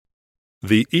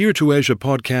The Ear to Asia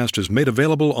podcast is made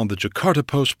available on the Jakarta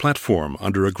Post platform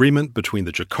under agreement between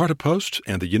the Jakarta Post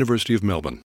and the University of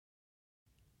Melbourne.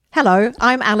 Hello,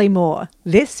 I'm Ali Moore.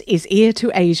 This is Ear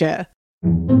to Asia.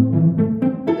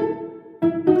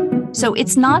 So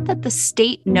it's not that the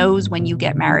state knows when you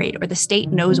get married or the state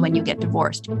knows when you get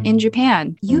divorced. In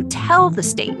Japan, you tell the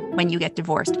state when you get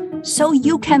divorced so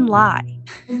you can lie.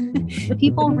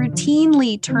 People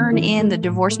routinely turn in the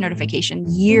divorce notification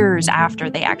years after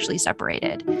they actually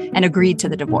separated and agreed to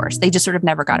the divorce. They just sort of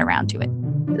never got around to it.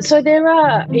 So there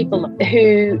are people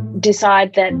who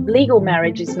decide that legal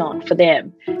marriage is not for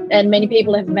them. And many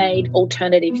people have made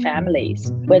alternative families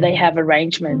where they have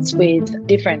arrangements with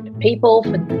different people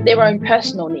for their own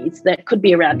personal needs. That could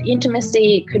be around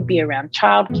intimacy, it could be around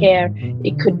childcare,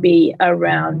 it could be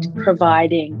around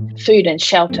providing food and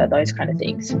shelter, those kind of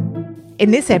things.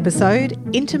 In this episode,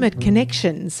 intimate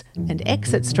connections and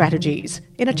exit strategies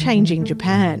in a changing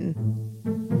Japan.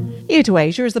 Ear to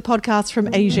Asia is the podcast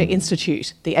from Asia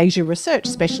Institute, the Asia Research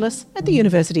Specialist at the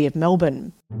University of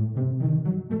Melbourne.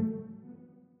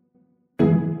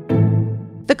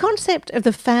 The concept of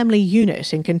the family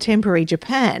unit in contemporary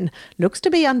Japan looks to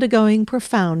be undergoing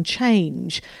profound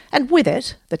change, and with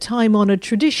it, the time-honoured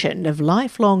tradition of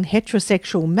lifelong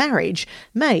heterosexual marriage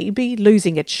may be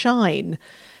losing its shine.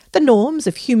 The norms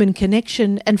of human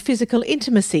connection and physical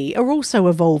intimacy are also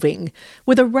evolving,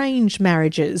 with arranged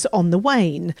marriages on the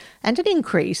wane and an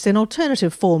increase in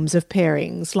alternative forms of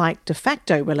pairings like de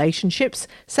facto relationships,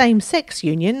 same-sex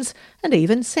unions, and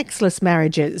even sexless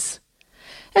marriages.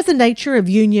 As the nature of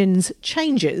unions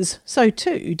changes, so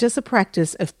too does the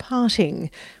practice of parting,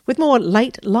 with more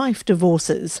late-life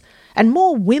divorces and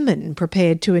more women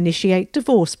prepared to initiate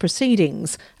divorce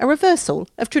proceedings, a reversal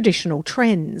of traditional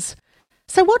trends.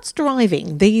 So what's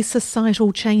driving these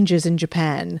societal changes in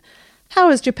Japan? How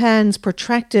has Japan's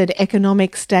protracted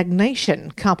economic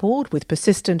stagnation, coupled with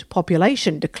persistent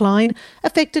population decline,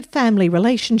 affected family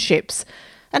relationships?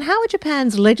 And how are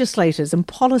Japan's legislators and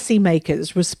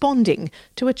policymakers responding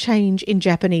to a change in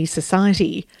Japanese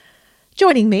society?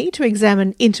 Joining me to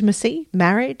examine intimacy,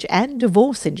 marriage and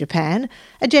divorce in Japan,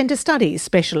 a gender studies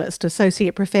specialist,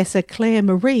 Associate Professor Claire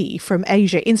Marie from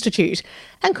Asia Institute,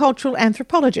 and cultural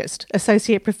anthropologist,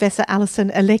 Associate Professor Alison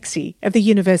Alexie of the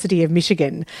University of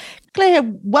Michigan. Claire,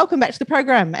 welcome back to the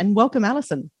program, and welcome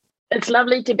Alison. It's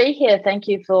lovely to be here. Thank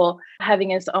you for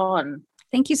having us on.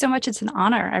 Thank you so much. It's an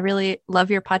honor. I really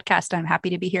love your podcast. I'm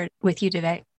happy to be here with you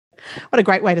today. What a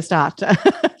great way to start.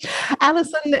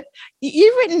 Alison,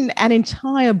 you've written an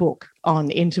entire book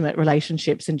on intimate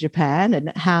relationships in Japan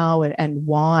and how and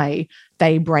why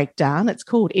they break down. It's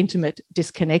called Intimate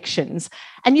Disconnections.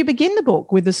 And you begin the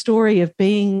book with the story of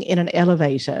being in an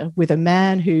elevator with a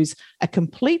man who's a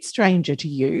complete stranger to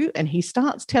you, and he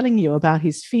starts telling you about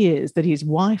his fears that his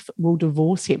wife will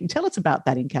divorce him. Tell us about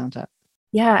that encounter.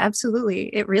 Yeah,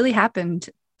 absolutely. It really happened.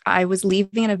 I was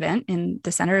leaving an event in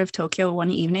the center of Tokyo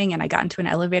one evening, and I got into an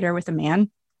elevator with a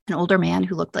man, an older man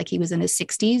who looked like he was in his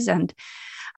 60s. And,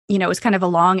 it was kind of a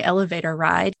long elevator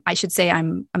ride. I should say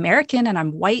I'm American and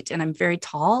I'm white and I'm very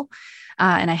tall.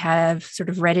 And I have sort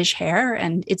of reddish hair.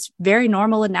 And it's very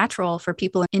normal and natural for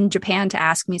people in Japan to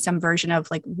ask me some version of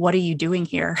like, what are you doing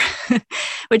here?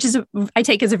 Which is, I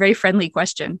take as a very friendly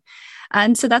question.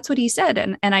 And so that's what he said.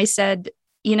 And I said,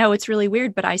 it's really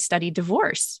weird, but I studied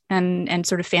divorce and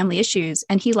sort of family issues.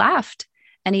 And he laughed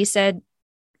and he said,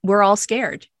 we're all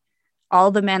scared.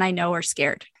 All the men I know are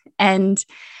scared. And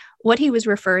what he was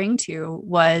referring to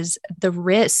was the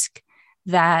risk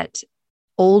that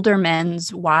older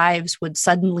men's wives would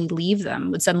suddenly leave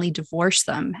them, would suddenly divorce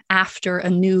them after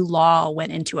a new law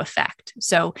went into effect.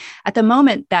 So at the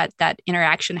moment that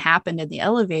interaction happened in the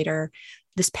elevator,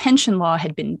 this pension law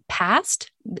had been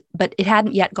passed, but it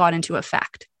hadn't yet gone into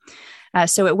effect.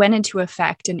 So it went into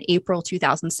effect in April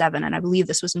 2007, and I believe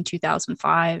this was in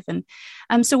 2005.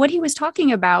 And so what he was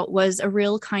talking about was a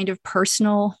real kind of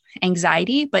personal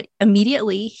anxiety, but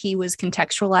immediately he was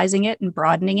contextualizing it and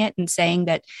broadening it and saying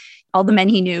that all the men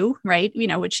he knew, right,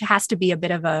 which has to be a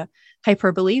bit of a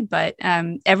hyperbole, but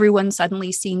everyone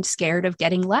suddenly seemed scared of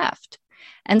getting left.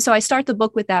 And so I start the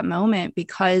book with that moment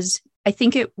because I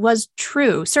think it was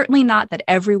true, certainly not that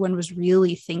everyone was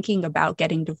really thinking about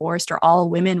getting divorced or all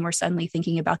women were suddenly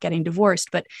thinking about getting divorced,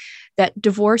 but that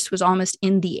divorce was almost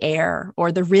in the air,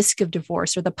 or the risk of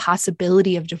divorce or the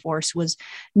possibility of divorce was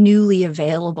newly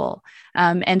available.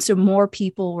 And so more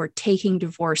people were taking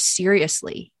divorce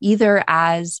seriously, either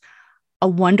as a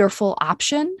wonderful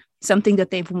option, something that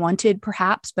they've wanted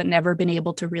perhaps, but never been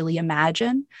able to really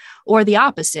imagine, or the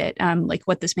opposite, like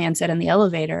what this man said in the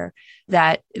elevator,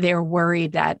 that they're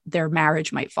worried that their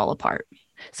marriage might fall apart.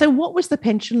 So what was the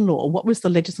pension law? What was the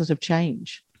legislative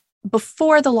change?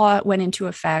 Before the law went into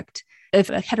effect, if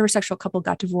a heterosexual couple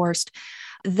got divorced,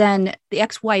 then the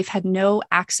ex-wife had no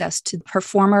access to her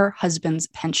former husband's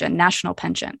pension, national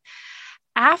pension.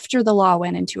 After the law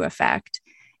went into effect,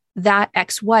 that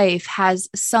ex-wife has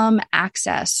some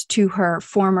access to her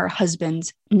former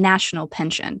husband's national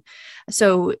pension.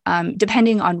 So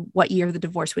depending on what year the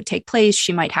divorce would take place,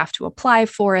 she might have to apply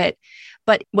for it.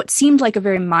 But what seemed like a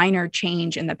very minor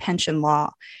change in the pension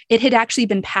law, it had actually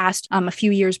been passed a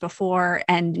few years before,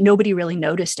 and nobody really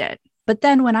noticed it. But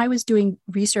then when I was doing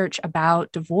research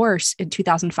about divorce in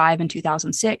 2005 and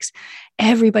 2006,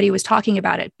 everybody was talking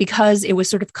about it because it was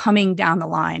sort of coming down the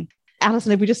line.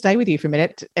 Alison, if we just stay with you for a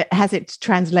minute, has it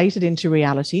translated into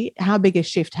reality? How big a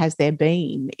shift has there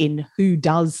been in who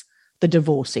does the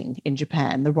divorcing in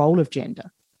Japan, the role of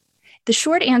gender? The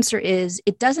short answer is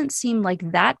it doesn't seem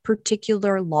like that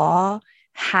particular law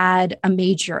had a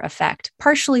major effect,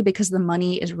 partially because the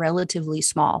money is relatively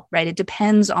small, right? It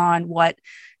depends on what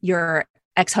your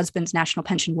ex-husband's national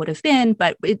pension would have been,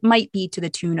 but it might be to the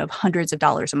tune of hundreds of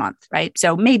dollars a month, right?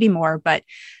 So maybe more, but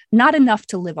not enough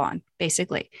to live on,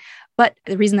 basically. But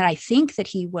the reason that I think that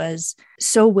he was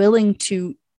so willing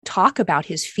to talk about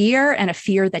his fear, and a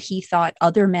fear that he thought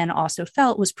other men also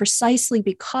felt, was precisely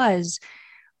because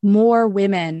more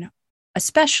women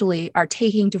especially are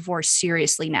taking divorce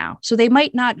seriously now. So they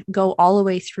might not go all the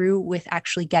way through with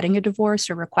actually getting a divorce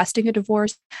or requesting a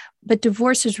divorce, but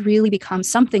divorce has really become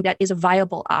something that is a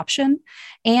viable option.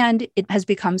 And it has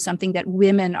become something that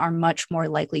women are much more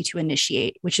likely to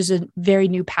initiate, which is a very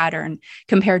new pattern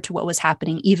compared to what was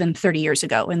happening even 30 years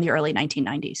ago in the early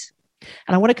 1990s.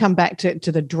 And I want to come back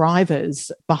to the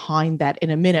drivers behind that in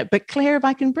a minute. But Claire, if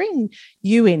I can bring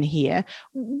you in here,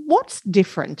 what's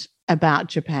different about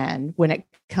Japan when it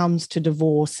comes to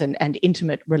divorce and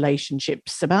intimate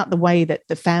relationships, about the way that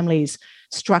the family's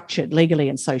structured legally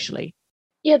and socially?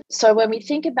 Yeah, so when we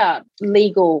think about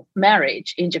legal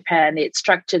marriage in Japan, it's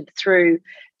structured through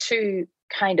two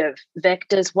kind of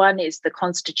vectors. One is the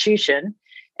constitution,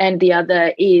 and the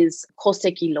other is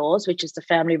koseki laws, which is the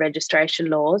family registration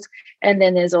laws. And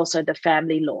then there's also the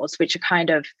family laws, which are kind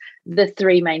of the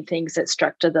three main things that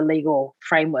structure the legal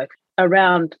framework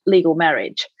around legal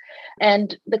marriage.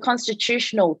 And the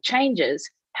constitutional changes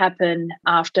happen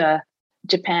after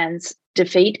Japan's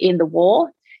defeat in the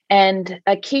war. And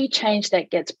a key change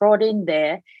that gets brought in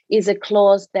there is a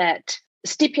clause that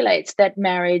stipulates that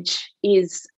marriage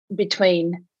is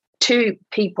between two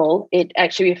people. It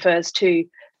actually refers to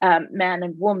man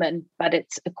and woman, but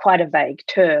it's quite a vague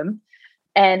term,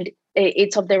 and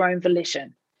it's of their own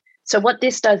volition. So what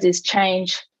this does is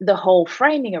change the whole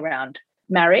framing around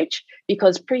marriage,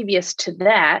 because previous to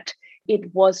that,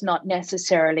 it was not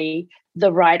necessarily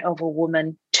the right of a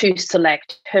woman to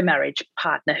select her marriage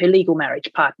partner, her legal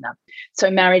marriage partner. So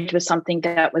marriage was something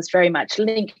that was very much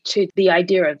linked to the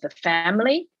idea of the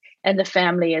family, and the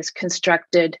family is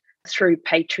constructed through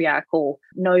patriarchal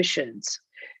notions.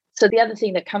 So the other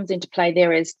thing that comes into play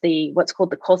there is what's called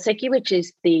the koseki, which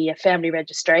is the family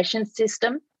registration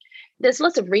system. There's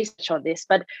lots of research on this,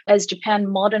 but as Japan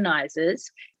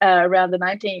modernizes around the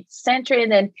 19th century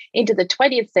and then into the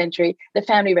 20th century, the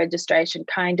family registration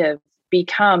kind of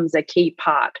becomes a key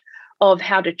part of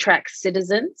how to track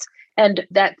citizens. And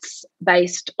that's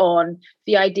based on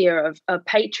the idea of a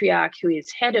patriarch who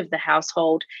is head of the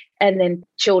household, and then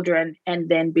children, and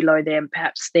then below them,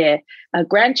 perhaps their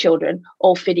grandchildren,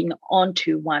 all fitting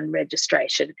onto one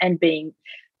registration and being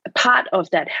a part of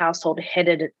that household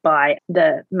headed by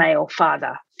the male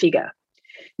father figure.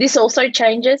 This also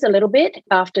changes a little bit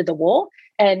after the war,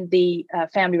 and the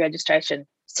family registration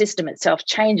system itself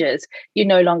changes. You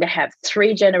no longer have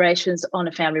three generations on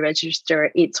a family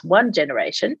register, it's one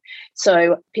generation.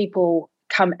 So people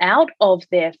come out of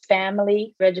their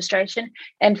family registration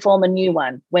and form a new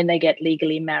one when they get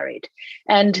legally married.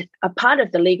 And a part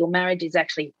of the legal marriage is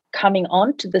actually coming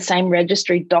on to the same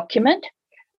registry document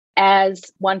as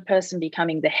one person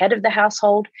becoming the head of the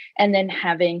household, and then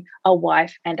having a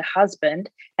wife and a husband,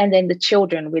 and then the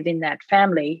children within that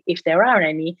family, if there are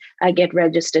any, get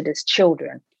registered as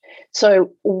children.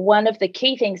 So one of the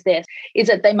key things there is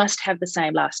that they must have the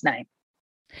same last name.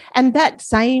 And that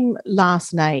same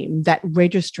last name, that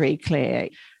registry, Claire,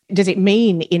 does it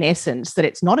mean in essence that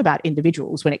it's not about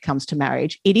individuals when it comes to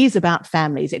marriage? It is about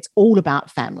families. It's all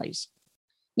about families.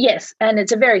 Yes, and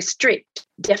it's a very strict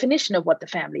definition of what the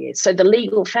family is. So the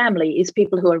legal family is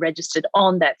people who are registered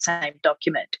on that same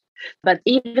document. But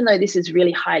even though this is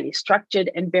really highly structured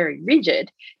and very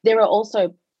rigid, there are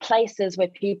also places where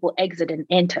people exit and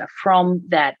enter from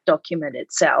that document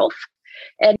itself.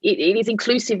 And it is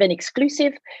inclusive and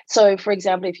exclusive. So, for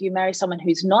example, if you marry someone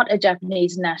who's not a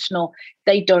Japanese national,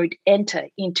 they don't enter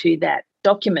into that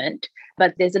document,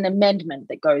 but there's an amendment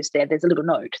that goes there. There's a little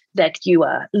note that you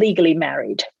are legally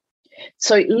married.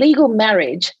 So legal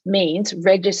marriage means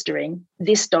registering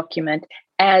this document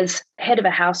as head of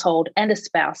a household and a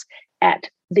spouse at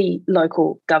the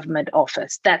local government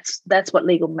office. That's what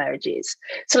legal marriage is.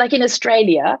 So like in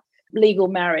Australia, legal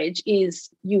marriage is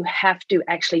you have to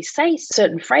actually say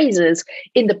certain phrases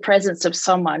in the presence of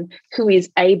someone who is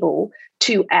able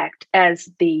to act as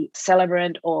the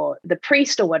celebrant or the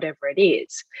priest or whatever it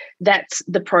is. That's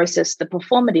the process, the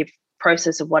performative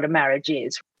process of what a marriage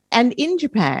is. And in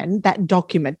Japan, that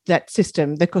document, that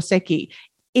system, the koseki,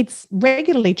 it's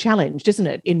regularly challenged, isn't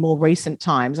it, in more recent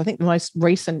times? I think the most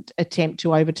recent attempt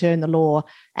to overturn the law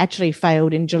actually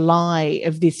failed in July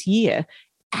of this year.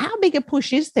 How big a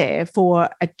push is there for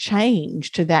a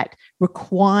change to that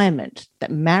requirement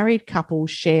that married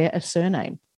couples share a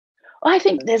surname? I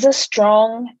think there's a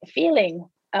strong feeling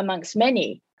amongst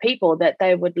many people that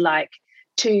they would like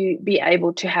to be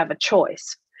able to have a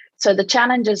choice. So the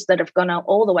challenges that have gone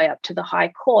all the way up to the High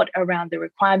Court around the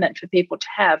requirement for people to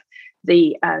have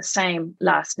the same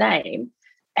last name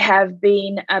have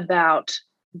been about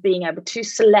being able to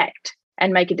select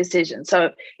and make a decision. So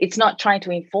it's not trying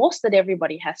to enforce that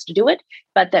everybody has to do it,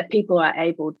 but that people are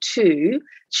able to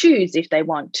choose if they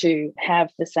want to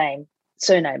have the same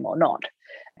surname or not.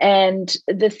 And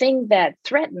the thing that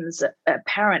threatens,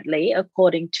 apparently,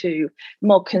 according to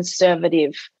more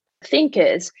conservative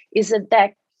thinkers, is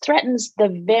that threatens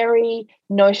the very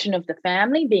notion of the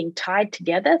family being tied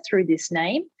together through this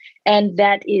name. And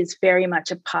that is very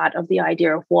much a part of the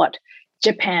idea of what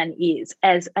Japan is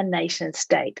as a nation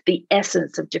state, the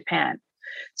essence of Japan.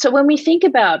 So when we think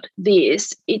about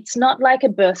this, it's not like a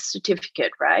birth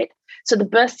certificate, right? So the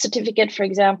birth certificate, for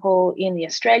example, in the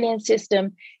Australian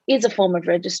system is a form of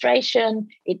registration.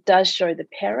 It does show the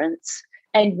parents,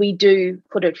 and we do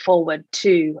put it forward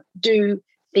to do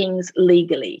things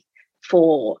legally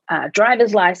for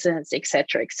driver's license, et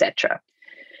cetera, et cetera.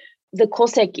 The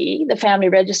koseki, the family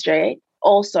registry,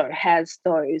 also has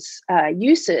those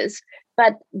uses,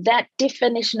 but that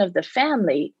definition of the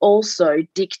family also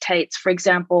dictates, for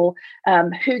example,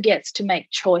 who gets to make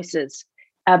choices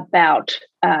about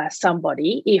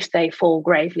somebody if they fall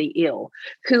gravely ill,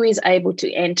 who is able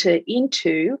to enter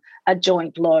into a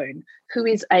joint loan, who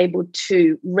is able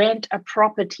to rent a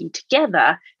property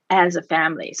together as a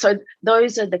family. So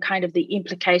those are the kind of the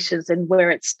implications and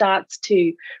where it starts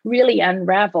to really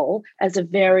unravel as a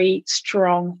very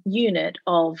strong unit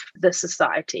of the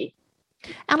society.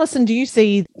 Alison, do you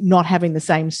see not having the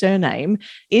same surname?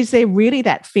 Is there really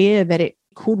that fear that it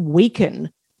could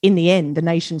weaken, in the end, the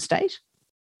nation state?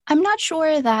 I'm not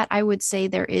sure that I would say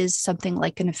there is something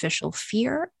like an official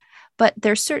fear, but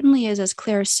there certainly is, as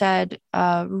Claire said,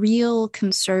 a real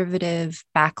conservative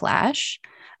backlash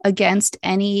against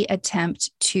any attempt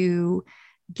to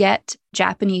get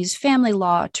Japanese family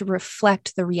law to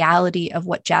reflect the reality of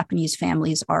what Japanese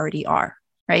families already are,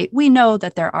 right? We know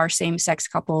that there are same-sex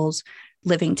couples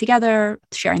living together,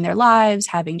 sharing their lives,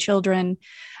 having children.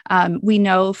 We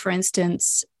know, for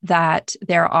instance, that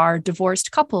there are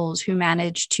divorced couples who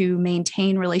manage to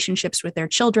maintain relationships with their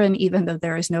children, even though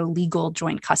there is no legal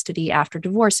joint custody after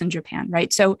divorce in Japan,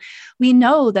 right? So we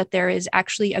know that there is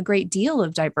actually a great deal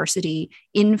of diversity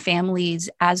in families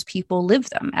as people live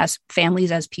them, as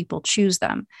families as people choose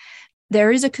them.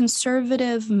 There is a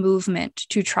conservative movement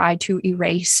to try to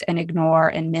erase and ignore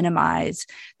and minimize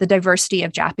the diversity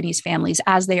of Japanese families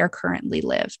as they are currently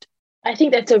lived. I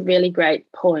think that's a really great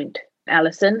point,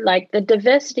 Alison. Like, the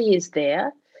diversity is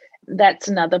there. That's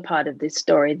another part of this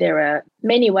story. There are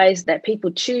many ways that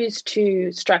people choose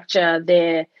to structure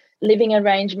their living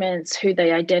arrangements, who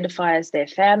they identify as their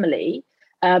family,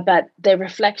 but the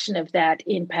reflection of that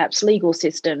in perhaps legal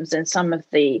systems and some of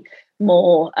the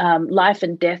more life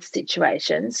and death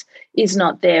situations is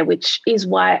not there, which is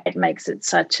why it makes it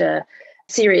such a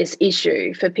serious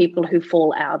issue for people who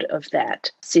fall out of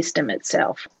that system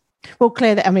itself. Well,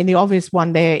 Claire, I mean, the obvious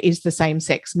one there is the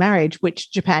same-sex marriage,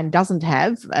 which Japan doesn't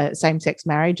have, same-sex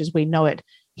marriage as we know it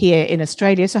here in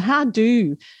Australia. So how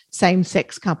do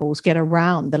same-sex couples get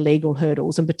around the legal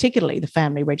hurdles, and particularly the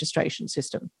family registration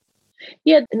system?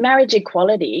 Yeah, marriage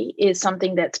equality is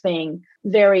something that's being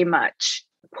very much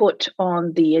put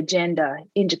on the agenda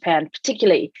in Japan,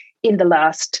 particularly in the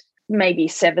last maybe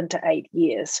 7 to 8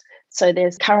 years. So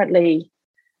there's currently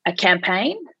a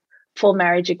campaign for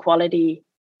marriage equality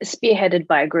spearheaded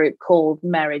by a group called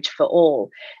Marriage for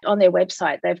All. On their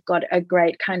website, they've got a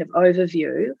great kind of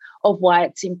overview of why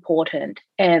it's important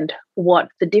and what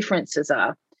the differences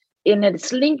are And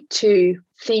it's linked to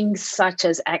things such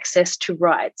as access to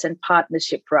rights and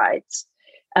partnership rights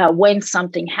when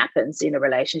something happens in a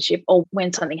relationship or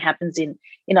when something happens in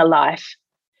a life.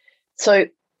 So,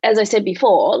 as I said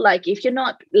before, like if you're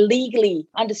not legally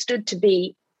understood to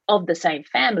be of the same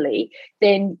family,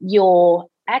 then your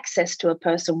access to a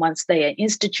person once they are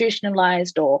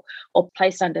institutionalized or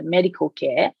placed under medical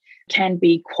care can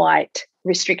be quite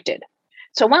restricted.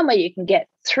 So one way you can get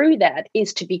through that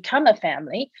is to become a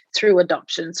family through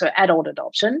adoption. So adult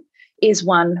adoption is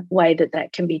one way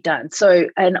that can be done. So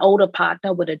an older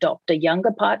partner would adopt a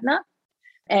younger partner,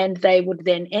 and they would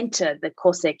then enter the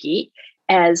koseki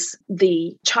as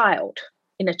the child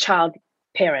in a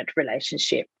child-parent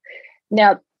relationship.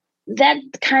 Now, that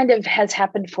kind of has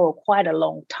happened for quite a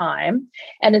long time,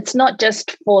 and it's not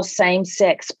just for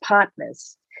same-sex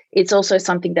partners. It's also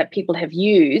something that people have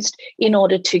used in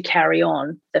order to carry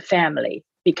on the family,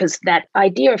 because that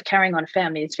idea of carrying on a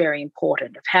family is very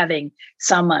important, of having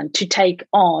someone to take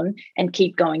on and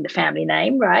keep going the family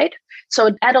name, right?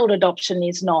 So adult adoption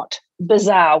is not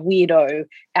bizarre, weirdo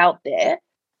out there,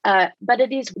 but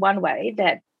it is one way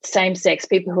that same-sex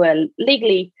people who are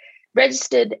legally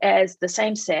registered as the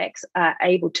same sex are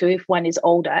able to, if one is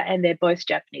older and they're both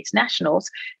Japanese nationals,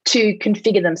 to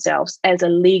configure themselves as a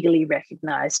legally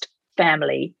recognized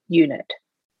family unit.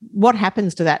 What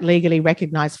happens to that legally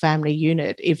recognized family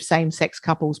unit if same-sex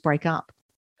couples break up?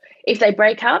 If they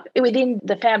break up within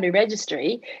the family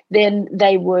registry, then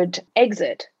they would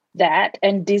exit that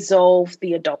and dissolve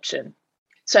the adoption.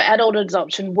 So adult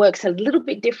adoption works a little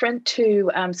bit different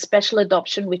to special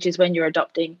adoption, which is when you're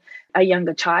adopting a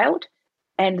younger child.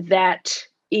 And that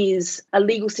is a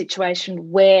legal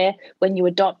situation where when you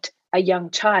adopt a young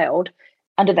child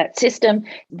under that system,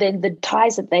 then the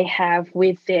ties that they have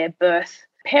with their birth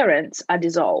parents are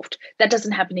dissolved. That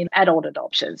doesn't happen in adult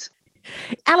adoptions.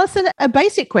 Alison, a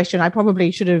basic question I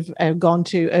probably should have gone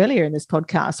to earlier in this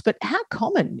podcast, but how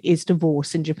common is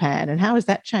divorce in Japan and how has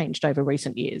that changed over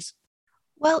recent years?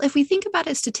 Well, if we think about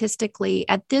it statistically,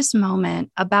 at this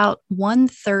moment, about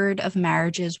 1/3 of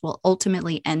marriages will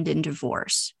ultimately end in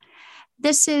divorce.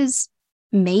 This is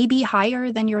maybe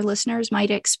higher than your listeners might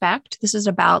expect. This is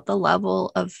about the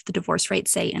level of the divorce rate,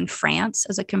 say, in France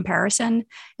as a comparison.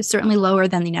 It's certainly lower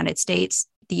than the United States.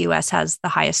 The US has the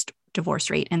highest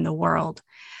divorce rate in the world.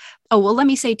 Oh, well, let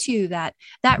me say, too, that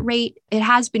rate, it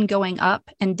has been going up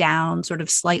and down sort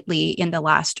of slightly in the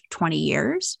last 20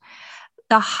 years.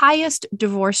 The highest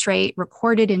divorce rate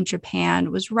recorded in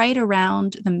Japan was right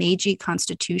around the Meiji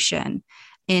Constitution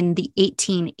in the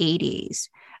 1880s.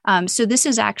 So this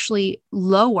is actually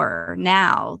lower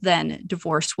now than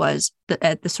divorce was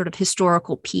at the sort of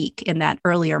historical peak in that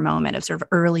earlier moment of sort of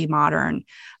early modern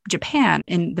Japan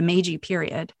in the Meiji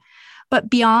period. But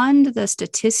beyond the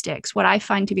statistics, what I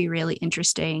find to be really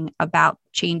interesting about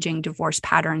changing divorce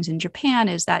patterns in Japan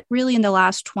is that really in the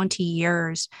last 20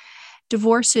 years,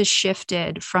 divorce has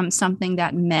shifted from something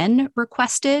that men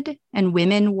requested and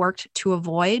women worked to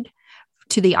avoid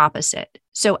to the opposite.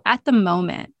 So at the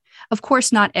moment, of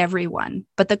course, not everyone,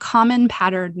 but the common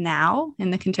pattern now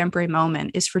in the contemporary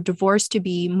moment is for divorce to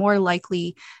be more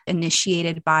likely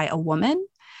initiated by a woman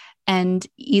and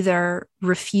either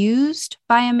refused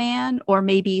by a man or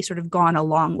maybe sort of gone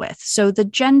along with. So the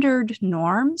gendered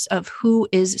norms of who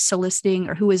is soliciting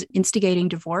or who is instigating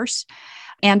divorce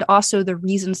and also the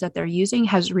reasons that they're using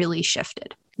has really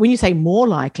shifted. When you say more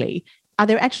likely, are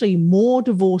there actually more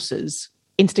divorces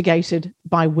instigated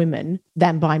by women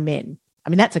than by men? I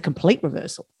mean, that's a complete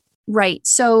reversal. Right.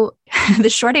 So the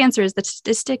short answer is the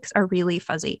statistics are really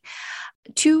fuzzy.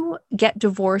 To get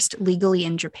divorced legally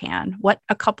in Japan, what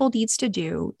a couple needs to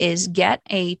do is get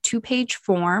a 2-page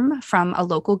form from a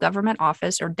local government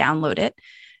office or download it,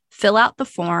 fill out the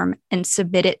form and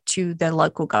submit it to the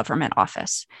local government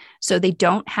office. So they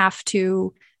don't have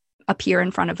to appear in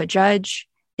front of a judge.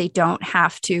 They don't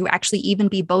have to actually even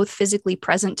be both physically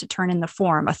present to turn in the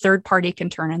form. A third party can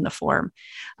turn in the form.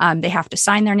 They have to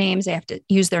sign their names. They have to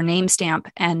use their name stamp,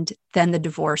 and then the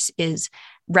divorce is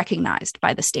recognized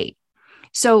by the state.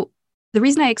 So the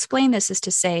reason I explain this is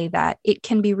to say that it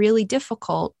can be really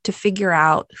difficult to figure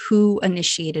out who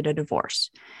initiated a divorce.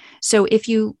 So if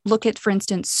you look at, for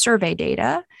instance, survey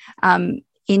data,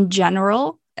 in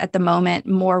general, at the moment,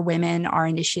 more women are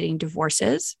initiating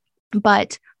divorces.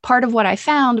 But part of what I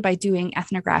found by doing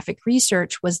ethnographic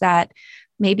research was that,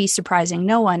 maybe surprising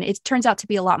no one, it turns out to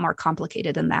be a lot more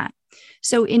complicated than that.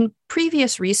 So in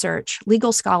previous research,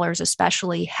 legal scholars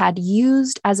especially had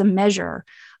used as a measure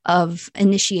of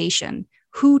initiation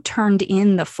who turned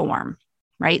in the form,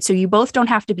 right? So you both don't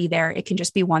have to be there. It can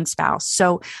just be one spouse.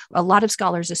 So a lot of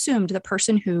scholars assumed the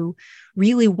person who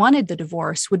really wanted the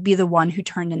divorce would be the one who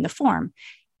turned in the form.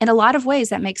 In a lot of ways,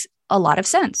 that makes a lot of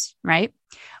sense, right?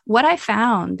 What I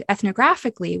found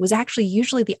ethnographically was actually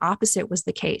usually the opposite was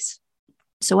the case.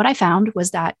 So what I found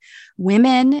was that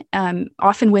women,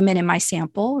 often women in my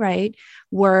sample, right,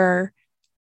 were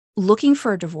looking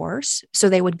for a divorce. So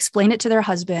they would explain it to their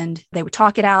husband, they would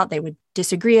talk it out, they would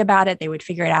disagree about it, they would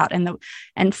figure it out.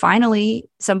 And finally,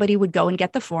 somebody would go and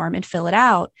get the form and fill it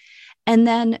out. And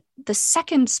then the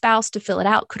second spouse to fill it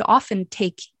out could often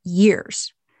take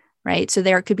years, right? So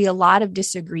there could be a lot of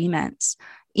disagreements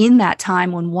in that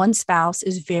time when one spouse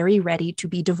is very ready to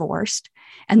be divorced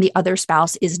and the other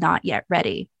spouse is not yet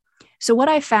ready. So what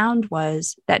I found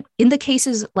was that in the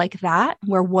cases like that,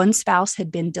 where one spouse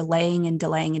had been delaying and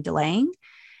delaying and delaying,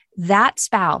 that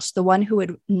spouse, the one who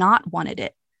had not wanted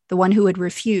it, the one who had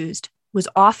refused, was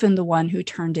often the one who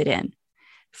turned it in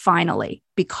finally,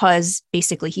 because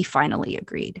basically he finally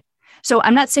agreed. So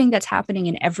I'm not saying that's happening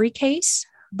in every case,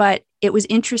 but it was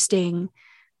interesting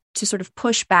to sort of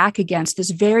push back against this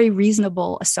very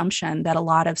reasonable assumption that a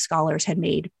lot of scholars had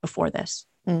made before this.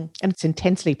 And it's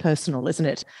intensely personal, isn't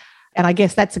it? And I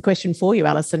guess that's a question for you,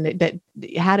 Alison, that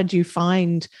how did you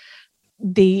find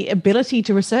the ability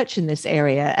to research in this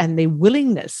area and the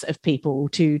willingness of people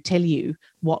to tell you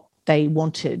what they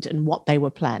wanted and what they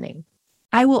were planning?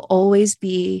 I will always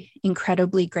be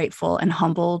incredibly grateful and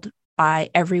humbled by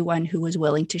everyone who was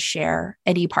willing to share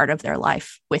any part of their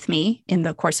life with me in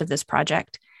the course of this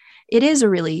project. It is a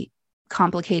really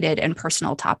complicated and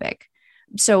personal topic.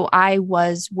 So I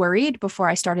was worried before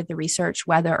I started the research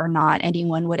whether or not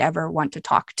anyone would ever want to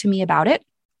talk to me about it.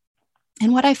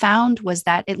 And what I found was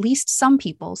that at least some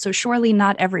people, so surely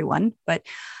not everyone, but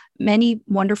many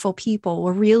wonderful people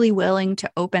were really willing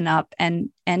to open up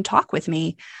and talk with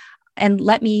me and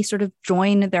let me sort of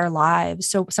join their lives.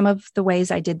 So some of the ways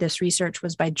I did this research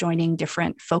was by joining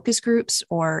different focus groups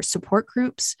or support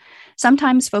groups,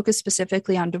 sometimes focused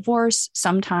specifically on divorce,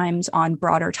 sometimes on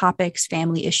broader topics,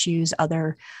 family issues,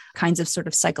 other kinds of sort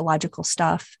of psychological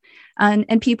stuff.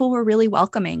 And people were really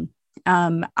welcoming.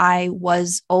 I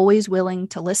was always willing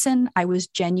to listen. I was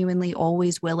genuinely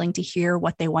always willing to hear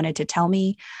what they wanted to tell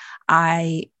me.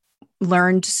 I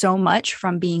learned so much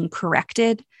from being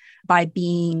corrected, by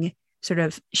being sort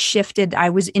of shifted. I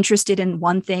was interested in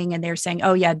one thing and they're saying,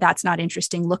 oh yeah, that's not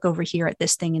interesting. Look over here at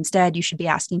this thing instead. You should be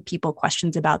asking people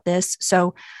questions about this.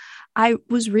 So I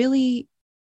was really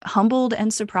humbled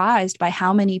and surprised by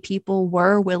how many people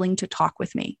were willing to talk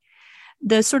with me.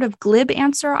 The sort of glib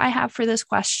answer I have for this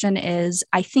question is,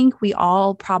 I think we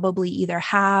all probably either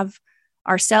have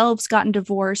ourselves gotten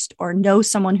divorced or know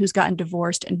someone who's gotten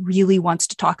divorced and really wants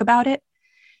to talk about it,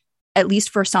 at least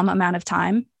for some amount of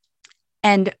time.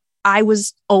 And I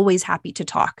was always happy to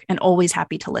talk and always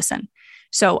happy to listen.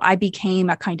 So I became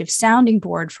a kind of sounding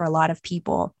board for a lot of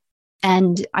people.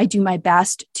 And I do my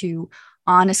best to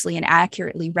honestly and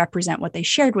accurately represent what they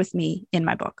shared with me in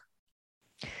my book.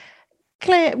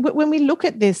 Claire, when we look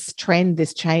at this trend,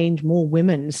 this change, more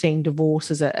women seeing divorce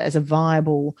as a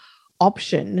viable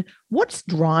option, what's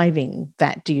driving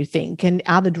that, do you think? And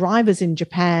are the drivers in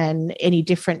Japan any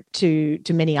different to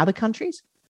many other countries?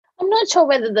 I'm not sure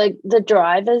whether the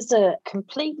drivers are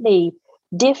completely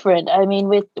different. I mean,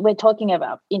 we're talking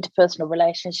about interpersonal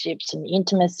relationships and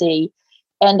intimacy,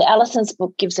 and Alison's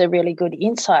book gives a really good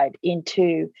insight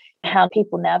into how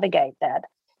people navigate that.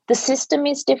 The system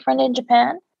is different in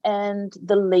Japan, and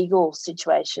the legal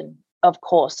situation, of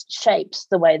course, shapes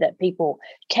the way that people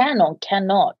can or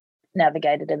cannot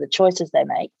navigate it and the choices they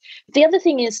make. The other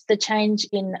thing is the change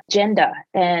in gender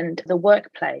and the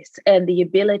workplace and the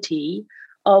ability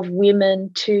of women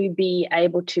to be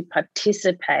able to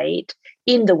participate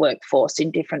in the workforce in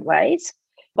different ways.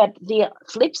 But the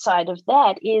flip side of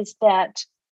that is that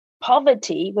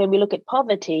poverty, when we look at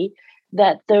poverty,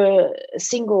 that the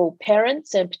single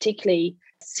parents and particularly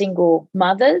single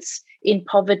mothers in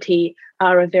poverty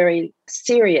are a very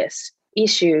serious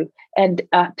issue and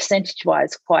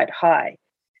percentage-wise quite high.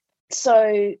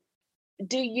 So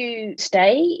do you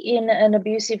stay in an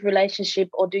abusive relationship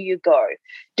or do you go?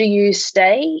 Do you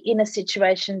stay in a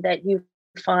situation that you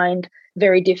find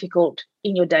very difficult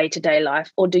in your day-to-day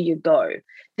life, or do you go?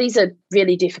 These are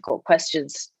really difficult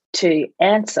questions to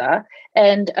answer.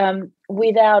 And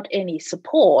without any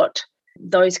support,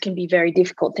 those can be very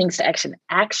difficult things to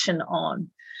action on.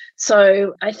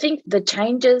 So I think the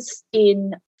changes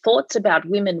in thoughts about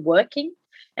women working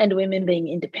and women being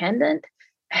independent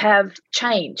have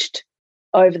changed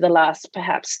over the last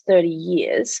perhaps 30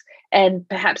 years. And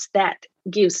perhaps that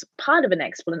gives part of an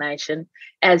explanation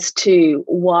as to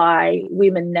why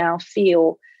women now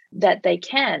feel that they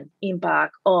can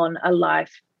embark on a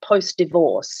life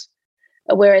post-divorce.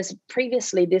 Whereas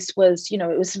previously this was,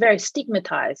 it was very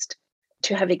stigmatized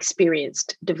to have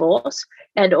experienced divorce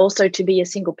and also to be a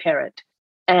single parent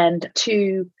and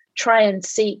to try and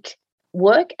seek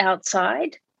work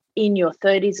outside in your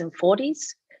 30s and 40s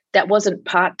that wasn't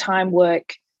part-time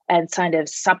work and kind of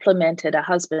supplemented a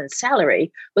husband's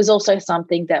salary was also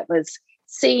something that was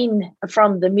seen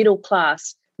from the middle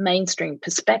class mainstream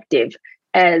perspective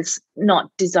as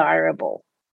not desirable.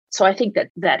 So I think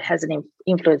that has an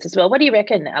influence as well. What do you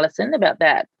reckon, Alison, about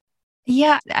that?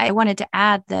 Yeah, I wanted to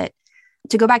add that,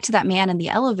 to go back to that man in the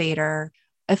elevator,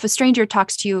 if a stranger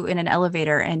talks to you in an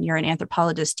elevator and you're an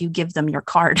anthropologist, you give them your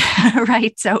card,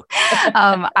 right? So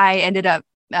I ended up,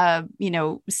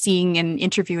 seeing and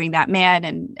interviewing that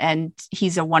man, and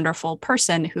he's a wonderful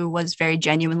person who was very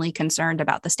genuinely concerned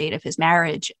about the state of his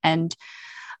marriage. And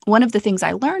one of the things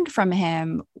I learned from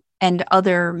him and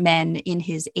other men in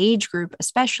his age group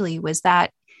especially was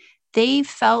that they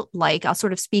felt like, I'll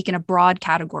sort of speak in a broad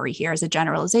category here as a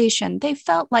generalization, they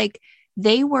felt like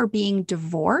they were being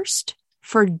divorced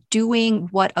for doing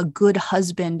what a good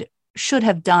husband should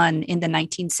have done in the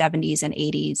 1970s and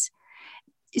 80s.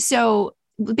 So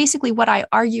basically what I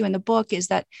argue in the book is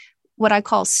that what I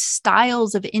call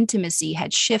styles of intimacy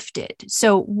had shifted.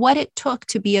 So what it took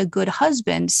to be a good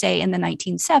husband, say in the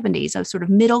 1970s, a sort of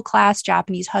middle-class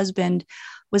Japanese husband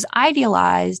was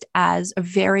idealized as a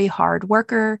very hard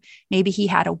worker. Maybe he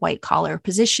had a white-collar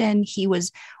position. He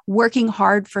was working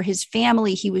hard for his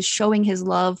family. He was showing his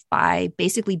love by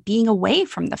basically being away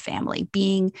from the family,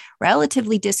 being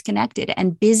relatively disconnected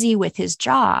and busy with his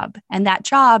job. And that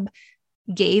job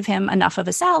gave him enough of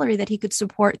a salary that he could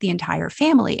support the entire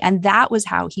family. And that was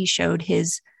how he showed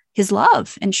his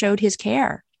love and showed his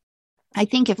care. I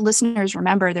think if listeners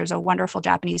remember, there's a wonderful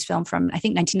Japanese film from, I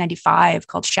think, 1995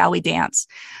 called Shall We Dance,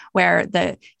 where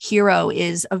the hero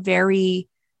is a very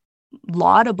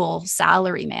laudable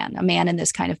salary man, a man in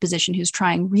this kind of position who's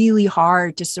trying really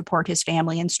hard to support his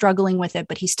family and struggling with it,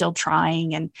 but he's still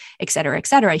trying, and et cetera, et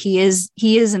cetera. He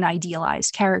is an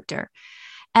idealized character.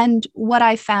 And what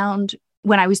I found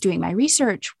when I was doing my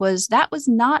research was that was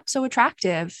not so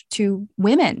attractive to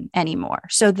women anymore.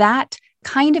 So that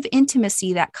kind of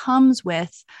intimacy that comes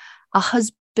with a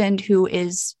husband who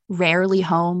is rarely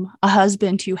home, a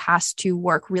husband who has to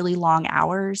work really long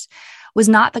hours, was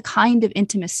not the kind of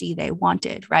intimacy they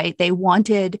wanted, right? They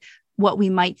wanted what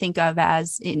we might think of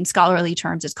as, in scholarly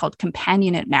terms, it's called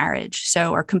companionate marriage.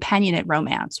 So, or companionate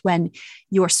romance, when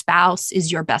your spouse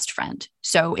is your best friend.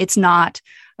 So it's not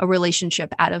a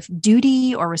relationship out of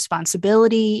duty or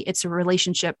responsibility. It's a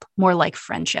relationship more like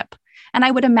friendship. And I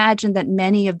would imagine that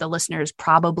many of the listeners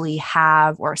probably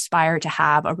have or aspire to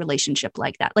have a relationship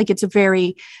like that. Like it's a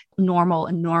very normal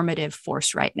and normative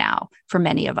force right now for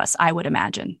many of us, I would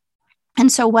imagine.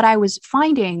 And so what I was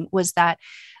finding was that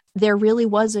there really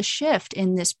was a shift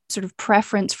in this sort of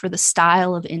preference for the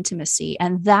style of intimacy.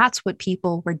 And that's what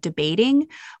people were debating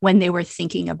when they were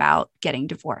thinking about getting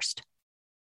divorced.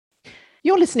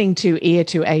 You're listening to Ear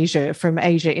to Asia from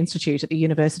Asia Institute at the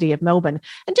University of Melbourne.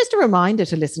 And just a reminder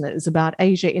to listeners about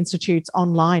Asia Institute's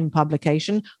online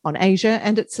publication on Asia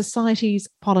and its societies,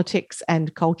 politics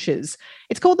and cultures.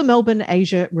 It's called the Melbourne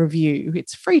Asia Review.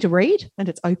 It's free to read and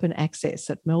it's open access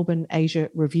at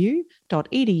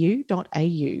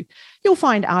melbourneasiareview.edu.au. You'll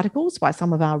find articles by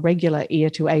some of our regular Ear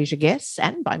to Asia guests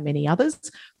and by many others.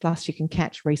 Plus, you can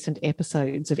catch recent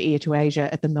episodes of Ear to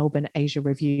Asia at the Melbourne Asia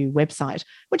Review website,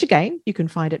 which again, you can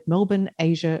find at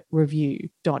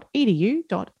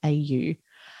melbourneasiareview.edu.au.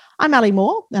 I'm Ali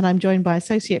Moore, and I'm joined by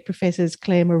Associate Professors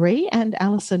Claire Marie and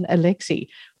Alison Alexi.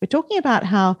 We're talking about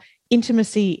how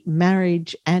intimacy,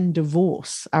 marriage, and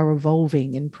divorce are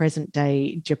evolving in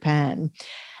present-day Japan.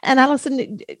 And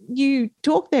Alison, you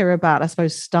talk there about, I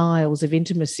suppose, styles of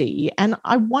intimacy, and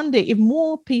I wonder if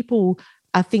more people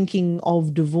are thinking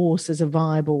of divorce as a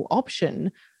viable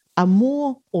option, are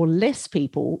more or less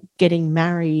people getting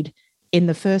married in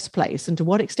the first place? And to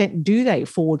what extent do they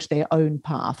forge their own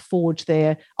path, forge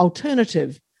their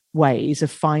alternative ways of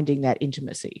finding that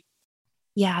intimacy?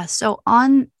 Yeah. So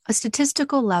on a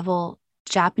statistical level,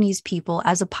 Japanese people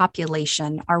as a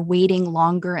population are waiting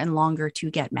longer and longer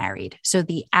to get married. So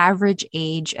the average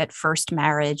age at first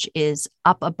marriage is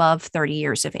up above 30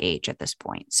 years of age at this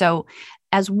point. So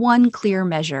as one clear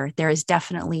measure, there is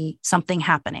definitely something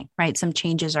happening, right? Some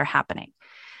changes are happening.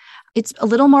 It's a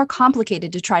little more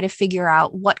complicated to try to figure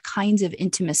out what kinds of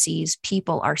intimacies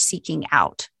people are seeking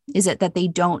out. Is it that they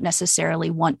don't necessarily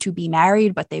want to be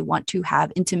married, but they want to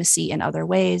have intimacy in other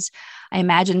ways? I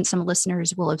imagine some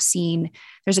listeners will have seen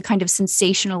there's a kind of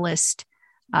sensationalist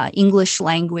English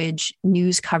language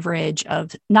news coverage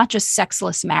of not just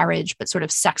sexless marriage, but sort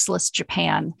of sexless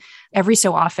Japan. Every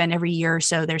so often, every year or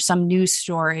so, there's some news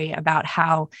story about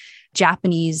how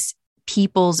Japanese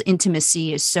people's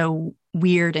intimacy is so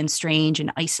weird and strange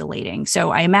and isolating.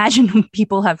 So I imagine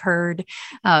people have heard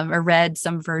or read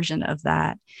some version of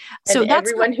that. And so that's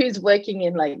everyone who's working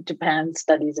in like Japan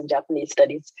studies and Japanese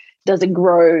studies does a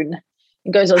groan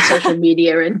and goes on social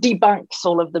media and debunks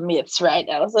all of the myths, right,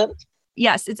 Alison?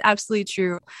 Yes, it's absolutely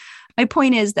true. My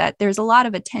point is that there's a lot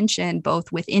of attention both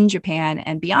within Japan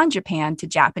and beyond Japan to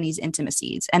Japanese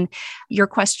intimacies. And your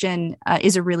question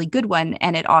is a really good one.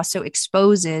 And it also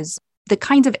exposes the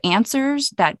kinds of answers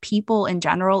that people in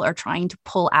general are trying to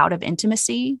pull out of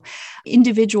intimacy.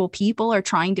 Individual people are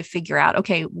trying to figure out,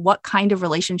 okay, what kind of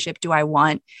relationship do I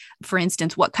want? For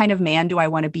instance, what kind of man do I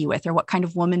want to be with? Or what kind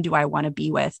of woman do I want to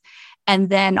be with? And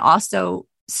then also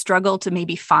struggle to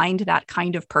maybe find that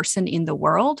kind of person in the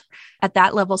world. At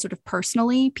that level, sort of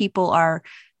personally, people are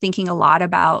thinking a lot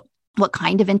about what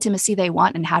kind of intimacy they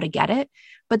want and how to get it.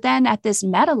 But then at this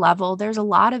meta level, there's a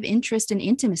lot of interest in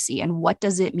intimacy and what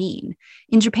does it mean?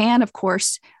 In Japan, of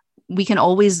course, we can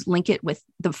always link it with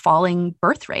the falling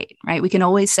birth rate, right? We can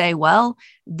always say, well,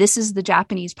 this is the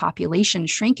Japanese population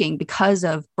shrinking because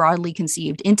of broadly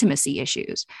conceived intimacy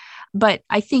issues. But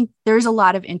I think there's a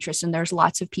lot of interest and there's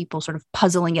lots of people sort of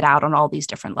puzzling it out on all these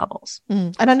different levels.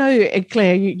 And I know,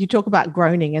 Claire, you talk about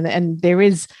groaning and there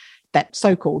is that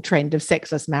so-called trend of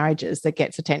sexless marriages that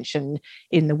gets attention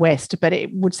in the West. But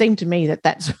it would seem to me that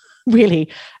that's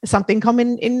really something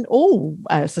common in all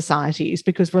societies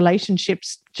because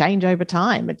relationships change over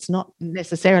time. It's not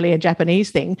necessarily a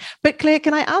Japanese thing. But Claire,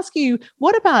 can I ask you,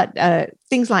 what about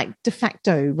things like de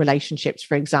facto relationships,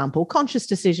 for example, conscious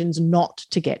decisions not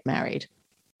to get married?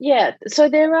 Yeah, so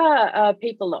there are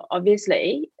people,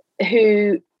 obviously,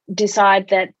 who decide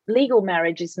that legal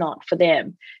marriage is not for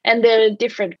them. And there are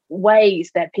different ways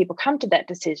that people come to that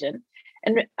decision.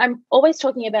 And I'm always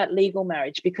talking about legal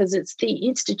marriage because it's the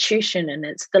institution and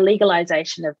it's the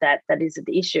legalization of that is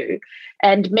the issue.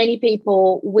 And many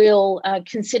people will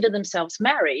consider themselves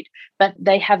married, but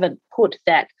they haven't put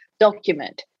that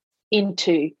document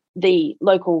into the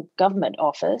local government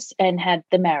office and had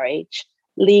the marriage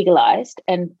legalized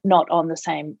and not on the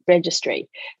same registry.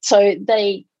 So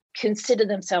they consider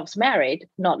themselves married,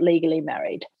 not legally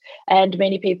married. And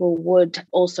many people would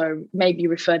also maybe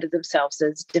refer to themselves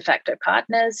as de facto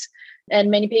partners. And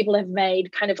many people have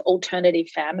made kind of alternative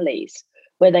families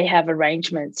where they have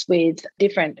arrangements with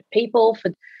different people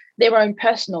for their own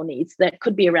personal needs. That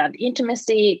could be around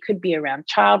intimacy, it could be around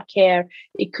childcare,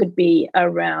 it could be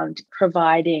around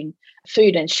providing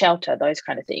food and shelter, those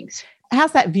kind of things.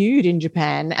 How's that viewed in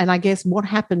Japan? And I guess what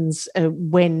happens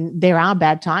when there are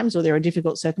bad times or there are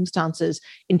difficult circumstances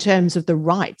in terms of the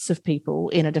rights of people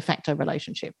in a de facto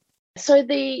relationship? So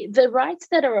the rights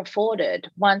that are afforded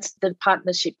once the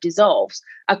partnership dissolves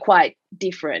are quite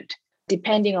different,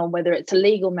 depending on whether it's a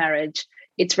legal marriage,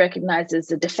 it's recognised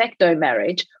as a de facto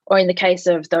marriage, or in the case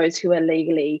of those who are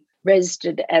legally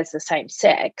registered as the same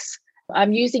sex.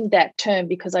 I'm using that term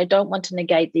because I don't want to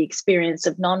negate the experience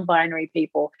of non-binary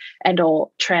people and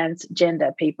or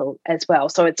transgender people as well.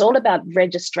 So it's all about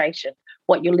registration,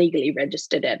 what you're legally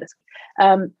registered as.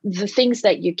 The things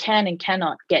that you can and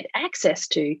cannot get access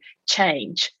to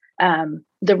change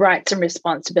the rights and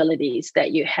responsibilities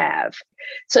that you have.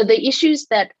 So the issues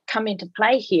that come into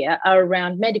play here are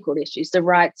around medical issues, the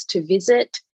rights to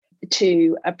visit,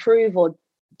 to approve or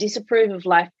disapprove of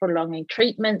life-prolonging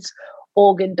treatments,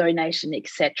 organ donation,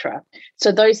 etc.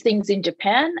 So those things in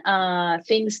Japan are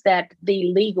things that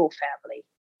the legal family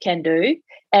can do,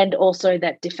 and also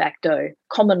that de facto,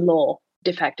 common law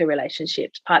de facto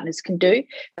relationships partners can do.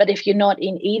 But if you're not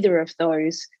in either of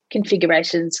those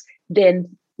configurations,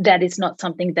 then that is not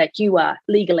something that you are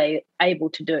legally able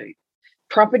to do.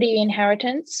 Property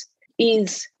inheritance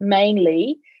is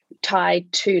mainly tied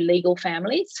to legal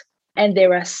families, and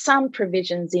there are some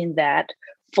provisions in that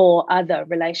for other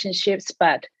relationships,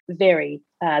 but very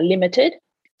limited.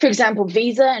 For example,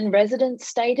 visa and residence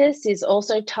status is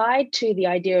also tied to the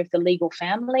idea of the legal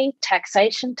family,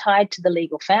 taxation tied to the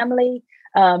legal family,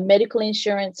 medical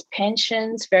insurance,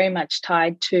 pensions very much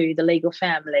tied to the legal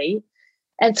family.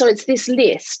 And so it's this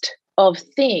list of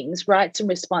things, rights and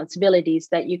responsibilities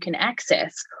that you can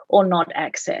access or not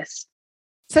access.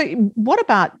 So what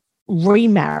about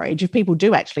remarriage? If people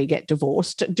do actually get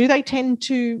divorced, do they tend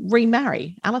to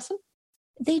remarry, Alison?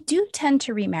 They do tend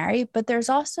to remarry, but there's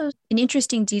also an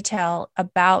interesting detail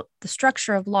about the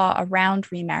structure of law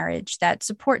around remarriage that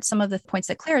supports some of the points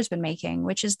that Claire has been making,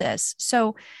 which is this.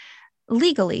 So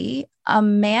legally, a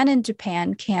man in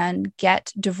Japan can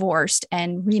get divorced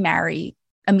and remarry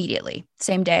immediately,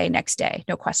 same day, next day,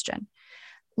 no question.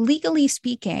 Legally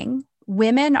speaking,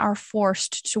 women are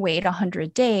forced to wait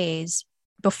 100 days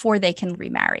before they can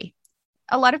remarry.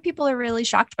 A lot of people are really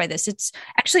shocked by this. It's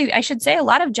actually, I should say, a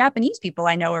lot of Japanese people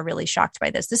I know are really shocked by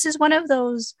this. This is one of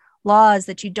those laws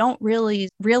that you don't really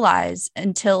realize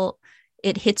until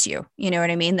it hits you. You know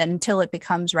what I mean? Then until it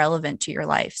becomes relevant to your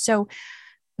life. So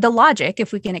the logic,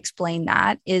 if we can explain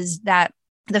that, is that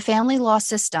the family law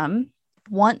system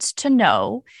wants to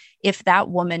know if that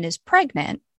woman is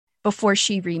pregnant before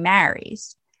she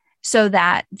remarries, so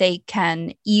that they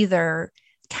can either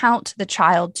count the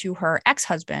child to her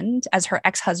ex-husband as her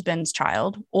ex-husband's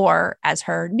child or as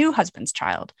her new husband's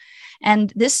child.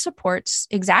 And this supports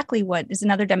exactly what is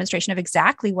another demonstration of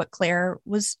exactly what Claire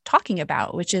was talking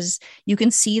about, which is you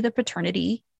can see the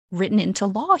paternity written into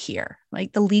law here.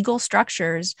 Like the legal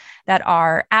structures that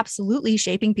are absolutely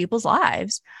shaping people's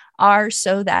lives are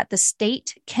so that the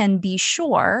state can be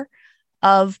sure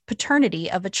of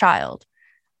paternity of a child.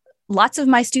 Lots of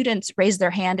my students raise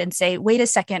their hand and say, wait a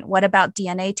second, what about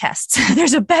DNA tests?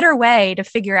 There's a better way to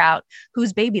figure out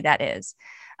whose baby that is.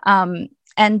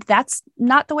 And that's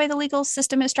not the way the legal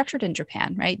system is structured in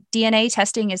Japan, right? DNA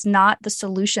testing is not the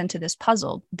solution to this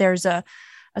puzzle. There's a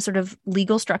sort of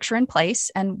legal structure in place,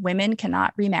 and women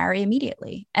cannot remarry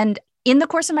immediately. And in the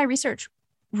course of my research,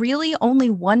 really only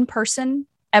one person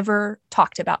ever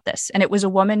talked about this. And it was a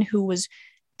woman who was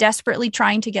desperately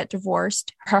trying to get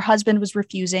divorced. Her husband was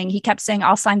refusing. He kept saying,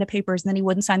 I'll sign the papers. And then he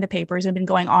wouldn't sign the papers, and been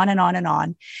going on and on and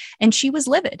on. And she was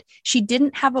livid. She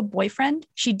didn't have a boyfriend.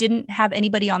 She didn't have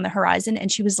anybody on the horizon.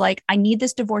 And she was like, I need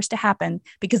this divorce to happen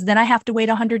because then I have to wait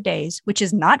 100 days, which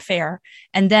is not fair.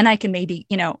 And then I can maybe,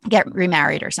 get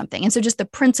remarried or something. And so just the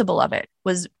principle of it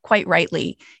was quite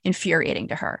rightly infuriating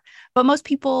to her. But most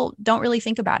people don't really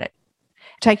think about it.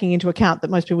 Taking into account that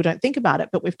most people don't think about it,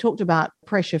 but we've talked about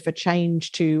pressure for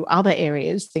change to other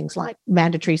areas, things like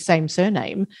mandatory same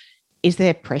surname. Is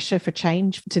there pressure for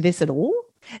change to this at all?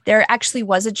 There actually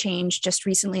was a change just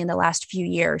recently in the last few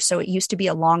years. So it used to be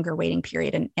a longer waiting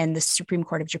period, and the Supreme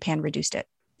Court of Japan reduced it.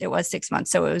 It was 6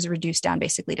 months. So it was reduced down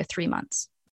basically to 3 months.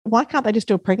 Why can't they just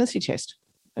do a pregnancy test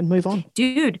and move on?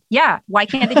 Dude, yeah. Why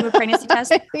can't they do a pregnancy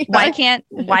test? Why can't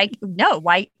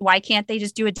they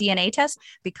just do a DNA test?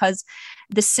 Because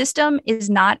the system is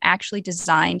not actually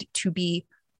designed to be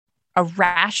a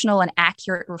rational and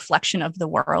accurate reflection of the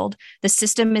world. The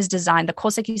system is designed, the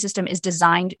Koseki system is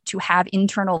designed to have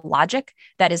internal logic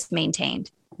that is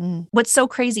maintained. What's so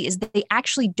crazy is that they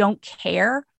actually don't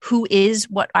care who is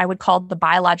what I would call the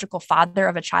biological father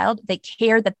of a child. They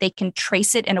care that they can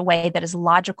trace it in a way that is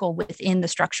logical within the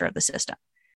structure of the system.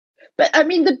 But I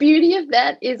mean, the beauty of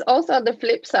that is also on the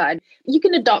flip side. You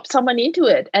can adopt someone into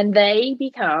it and they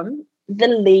become the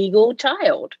legal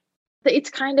child. It's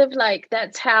kind of like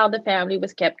that's how the family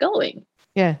was kept going.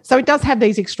 Yeah. So it does have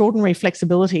these extraordinary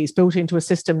flexibilities built into a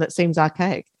system that seems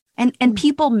archaic. And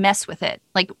people mess with it.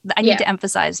 Like, I need to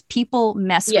emphasize, people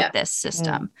mess with this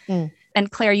system.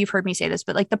 And Claire, you've heard me say this,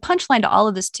 but like the punchline to all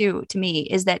of this too, to me,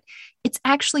 is that it's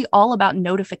actually all about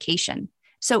notification.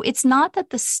 So it's not that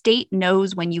the state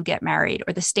knows when you get married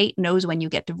or the state knows when you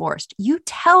get divorced. You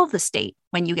tell the state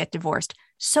when you get divorced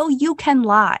so you can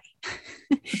lie.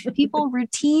 People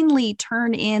routinely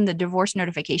turn in the divorce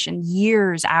notification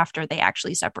years after they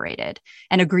actually separated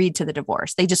and agreed to the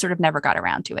divorce. They just sort of never got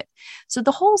around to it. So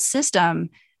the whole system,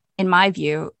 in my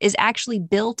view, is actually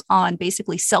built on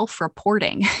basically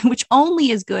self-reporting, which only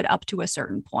is good up to a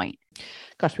certain point.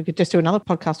 Gosh, we could just do another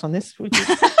podcast on this.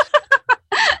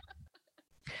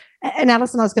 And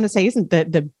Alison, I was going to say, isn't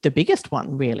the biggest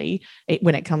one really,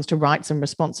 when it comes to rights and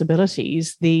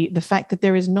responsibilities, the fact that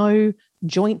there is no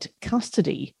joint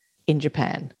custody in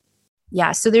Japan?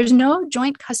 Yeah, so there's no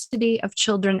joint custody of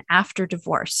children after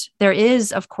divorce. There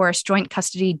is, of course, joint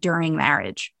custody during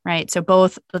marriage, right? So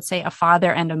both, let's say, a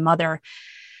father and a mother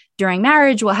during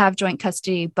marriage will have joint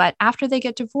custody, but after they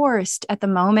get divorced, at the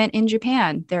moment in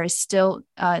Japan, there is still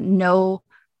no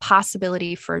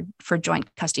possibility for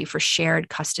joint custody, for shared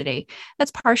custody. That's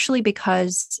partially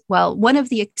because, well, one of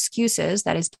the excuses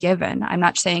that is given, I'm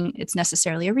not saying it's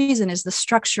necessarily a reason, is the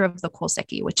structure of the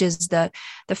koseki, which is the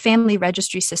family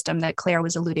registry system that Claire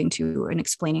was alluding to and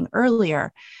explaining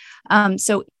earlier.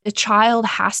 So a child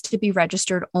has to be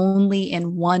registered only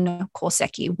in one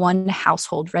koseki, one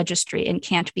household registry, and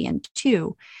can't be in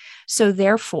two. So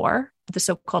therefore, the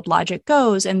so-called logic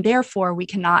goes, and therefore we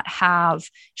cannot have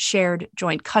shared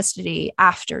joint custody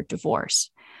after divorce.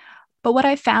 But what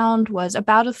I found was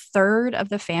about a third of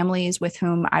the families with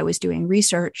whom I was doing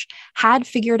research had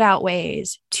figured out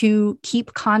ways to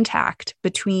keep contact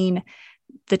between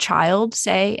the child,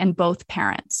 say, and both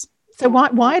parents. So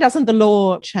why doesn't the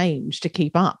law change to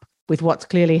keep up with what's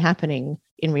clearly happening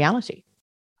in reality?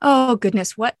 Oh,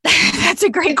 goodness, what? That's a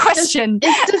great question.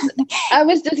 I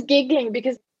was just giggling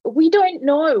because we don't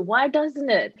know. Why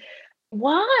doesn't it?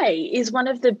 Why is one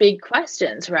of the big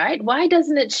questions, right? Why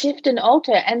doesn't it shift and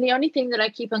alter? And the only thing that I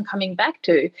keep on coming back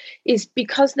to is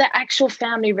because the actual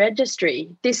family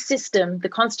registry, this system, the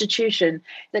constitution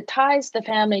that ties the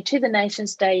family to the nation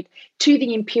state, to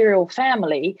the imperial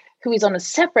family, who is on a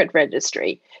separate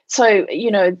registry. So,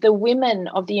 the women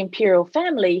of the imperial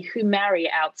family who marry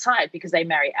outside, because they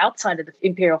marry outside of the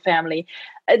imperial family,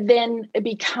 then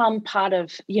become part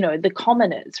of, the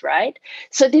commoners, right?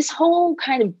 So this whole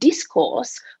kind of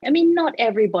discourse, not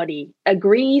everybody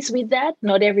agrees with that.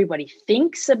 Not everybody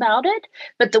thinks about it,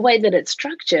 but the way that it's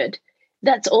structured,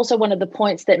 that's also one of the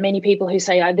points that many people who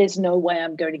say, there's no way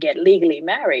I'm going to get legally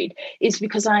married, is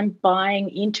because I'm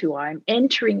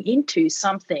entering into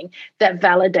something that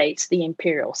validates the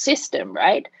imperial system,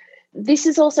 right? This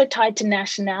is also tied to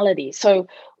nationality. So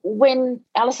when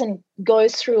Alison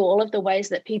goes through all of the ways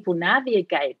that people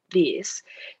navigate this,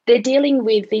 they're dealing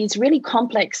with these really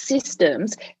complex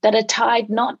systems that are tied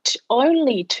not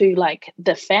only to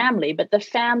the family, but the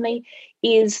family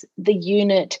is the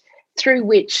unit through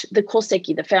which the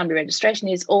koseki, the family registration,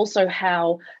 is also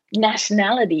how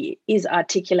nationality is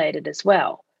articulated as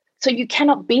well. So you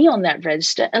cannot be on that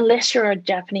register unless you're a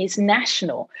Japanese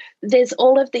national. There's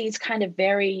all of these kind of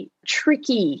very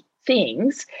tricky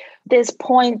things. There's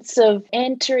points of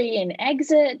entry and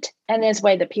exit, and there's a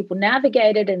way that people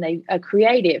navigate it and they are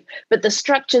creative. But the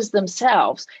structures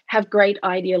themselves have great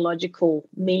ideological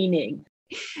meaning.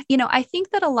 I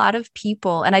think that a lot of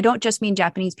people, and I don't just mean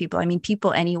Japanese people, I mean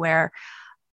people anywhere,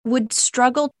 would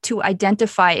struggle to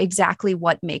identify exactly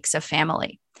what makes a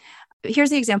family.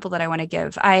 Here's the example that I want to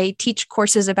give. I teach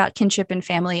courses about kinship and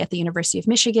family at the University of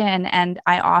Michigan, and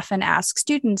I often ask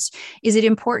students, is it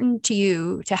important to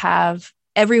you to have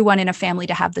everyone in a family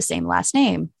to have the same last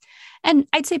name? And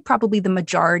I'd say probably the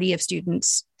majority of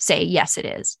students say, yes, it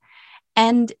is.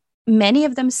 And many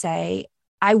of them say,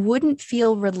 I wouldn't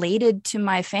feel related to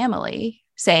my family,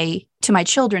 say to my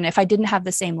children, if I didn't have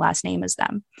the same last name as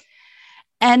them.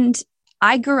 And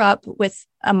I grew up with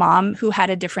a mom who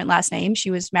had a different last name. She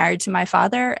was married to my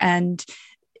father, and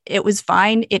it was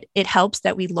fine. It helps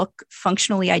that we look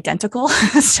functionally identical.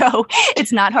 So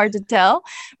it's not hard to tell,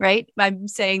 right? I'm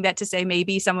saying that to say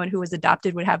maybe someone who was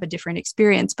adopted would have a different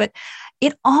experience, but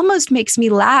it almost makes me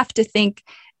laugh to think,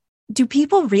 do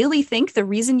people really think the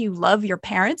reason you love your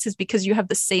parents is because you have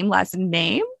the same last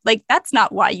name? That's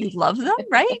not why you love them,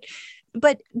 right?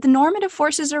 But the normative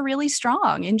forces are really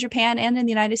strong in Japan and in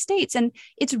the United States. And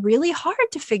it's really hard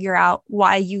to figure out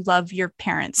why you love your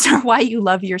parents or why you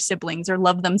love your siblings or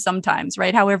love them sometimes,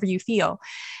 right? However you feel.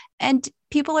 And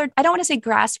people are, I don't want to say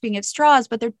grasping at straws,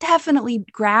 but they're definitely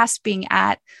grasping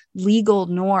at legal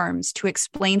norms to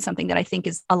explain something that I think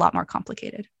is a lot more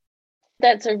complicated.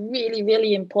 That's a really,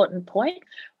 really important point.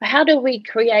 How do we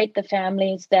create the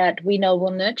families that we know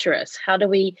will nurture us? How do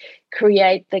we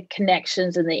create the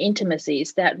connections and the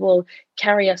intimacies that will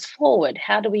carry us forward?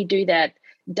 How do we do that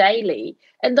daily?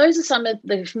 And those are some of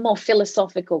the more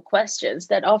philosophical questions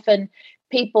that often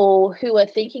people who are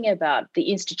thinking about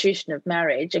the institution of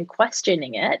marriage and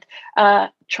questioning it are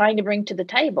trying to bring to the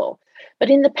table. But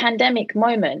in the pandemic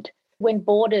moment, when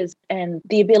borders and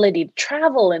the ability to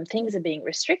travel and things are being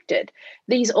restricted,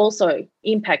 these also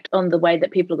impact on the way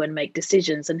that people are going to make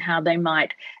decisions and how they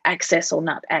might access or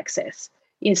not access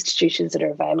institutions that are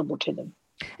available to them.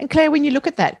 And Claire, when you look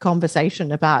at that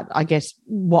conversation about, I guess,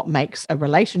 what makes a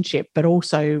relationship, but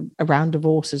also around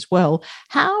divorce as well,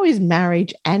 how is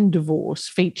marriage and divorce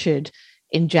featured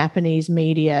in Japanese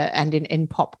media and in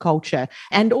pop culture?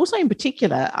 And also in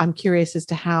particular, I'm curious as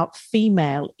to how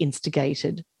female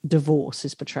instigated divorce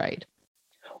is portrayed.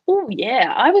 Oh,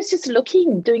 yeah. I was just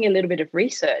doing a little bit of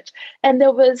research, and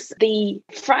there was the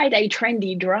Friday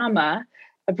trendy drama,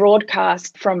 a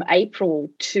broadcast from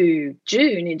April to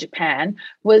June in Japan,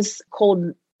 was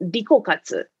called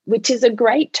Rikokatsu, which is a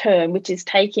great term, which is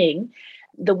taking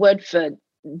the word for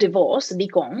divorce,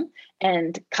 rikon,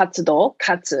 and katsudo,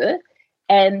 katsu,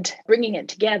 and bringing it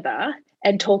together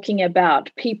and talking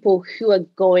about people who are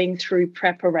going through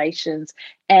preparations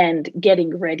and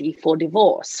getting ready for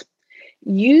divorce.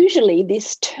 Usually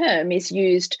this term is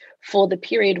used for the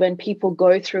period when people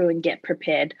go through and get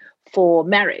prepared for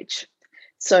marriage.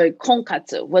 So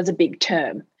konkatsu was a big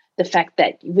term. The fact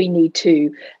that we need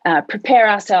to prepare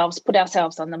ourselves, put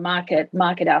ourselves on the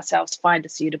market ourselves, find a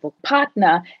suitable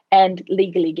partner, and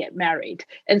legally get married.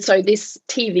 And so this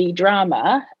TV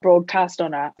drama broadcast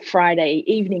on a Friday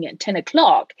evening at 10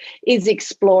 o'clock is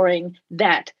exploring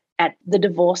that at the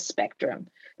divorce spectrum.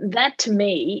 That to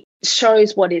me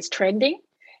shows what is trending.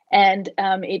 And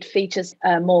it features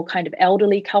a more kind of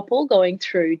elderly couple going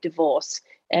through divorce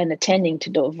and attending to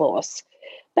divorce.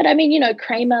 But I mean,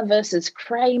 Kramer versus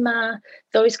Kramer,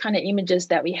 those kind of images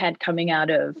that we had coming out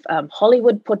of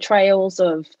Hollywood portrayals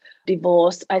of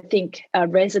divorce, I think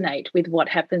resonate with what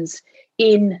happens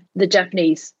in the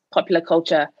Japanese popular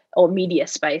culture or media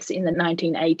space in the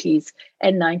 1980s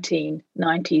and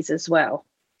 1990s as well.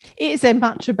 Is there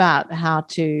much about how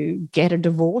to get a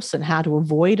divorce and how to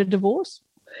avoid a divorce?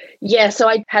 Yeah, so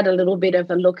I had a little bit of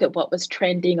a look at what was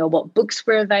trending or what books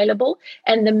were available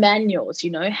and the manuals,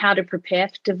 how to prepare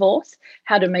for divorce,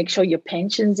 how to make sure your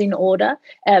pension's in order,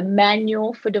 a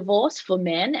manual for divorce for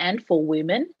men and for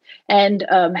women, and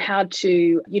how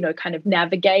to, kind of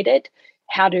navigate it,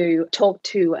 how to talk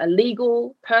to a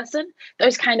legal person,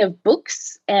 those kind of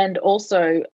books, and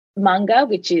also manga,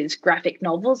 which is graphic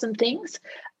novels and things,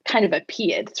 kind of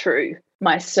appeared through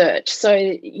my search. So,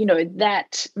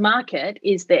 that market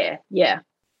is there. Yeah.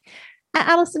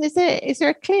 Alison, is there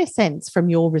a clear sense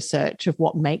from your research of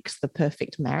what makes the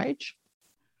perfect marriage?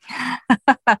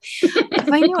 If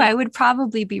I knew, I would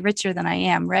probably be richer than I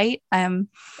am, right?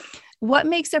 What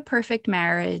makes a perfect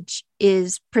marriage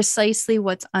is precisely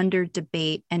what's under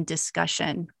debate and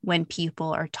discussion when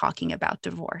people are talking about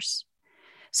divorce.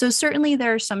 So certainly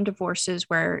there are some divorces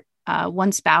where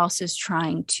one spouse is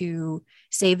trying to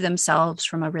save themselves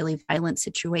from a really violent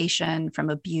situation, from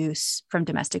abuse, from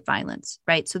domestic violence,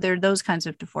 right? So there are those kinds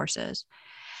of divorces.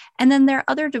 And then there are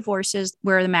other divorces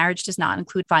where the marriage does not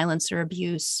include violence or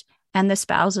abuse, and the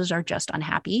spouses are just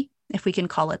unhappy, if we can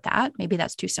call it that. Maybe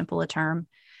that's too simple a term.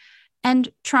 And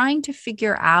trying to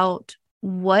figure out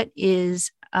what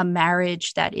is a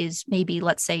marriage that is maybe,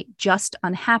 let's say, just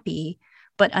unhappy,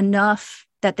 but enough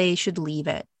that they should leave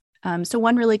it. So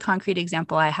one really concrete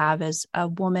example I have is a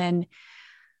woman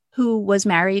who was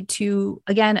married to,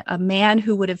 again, a man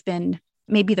who would have been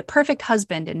maybe the perfect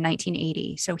husband in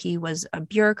 1980. So he was a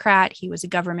bureaucrat. He was a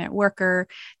government worker.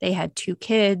 They had 2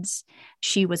 kids.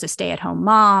 She was a stay-at-home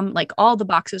mom. Like all the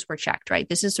boxes were checked, right?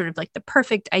 This is sort of like the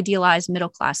perfect idealized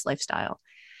middle-class lifestyle.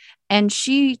 And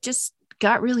she just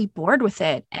got really bored with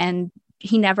it. And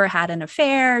he never had an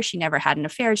affair. She never had an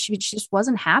affair. She just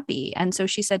wasn't happy. And so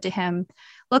she said to him,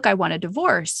 look, I want a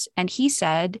divorce. And he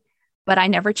said, but I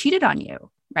never cheated on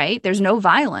you, right? There's no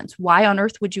violence. Why on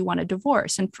earth would you want a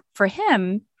divorce? And for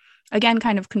him, again,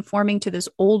 kind of conforming to this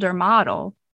older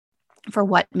model for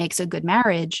what makes a good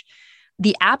marriage,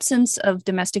 the absence of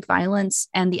domestic violence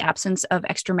and the absence of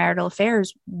extramarital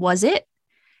affairs was it.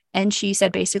 And she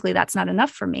said, basically, that's not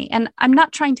enough for me. And I'm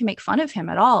not trying to make fun of him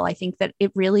at all. I think that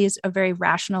it really is a very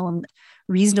rational and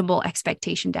reasonable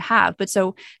expectation to have. But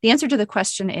so the answer to the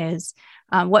question is,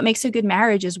 what makes a good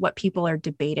marriage is what people are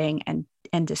debating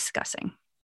and discussing.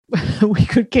 We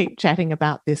could keep chatting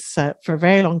about this for a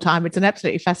very long time. It's an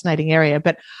absolutely fascinating area,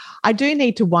 but I do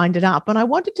need to wind it up. And I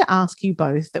wanted to ask you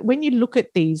both that when you look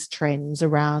at these trends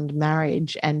around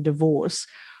marriage and divorce,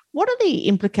 what are the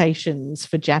implications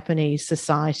for Japanese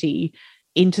society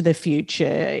into the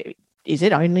future? Is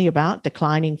it only about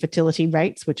declining fertility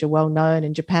rates, which are well known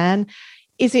in Japan?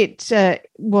 Is it,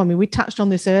 we touched on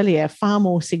this earlier, far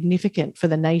more significant for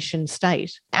the nation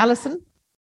state? Alison?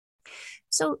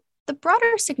 So the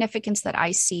broader significance that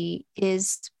I see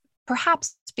is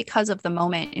perhaps because of the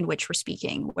moment in which we're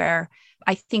speaking, where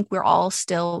I think we're all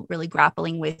still really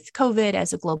grappling with COVID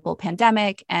as a global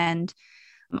pandemic and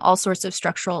all sorts of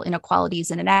structural inequalities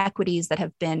and inequities that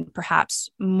have been perhaps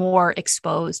more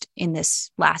exposed in this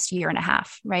last year and a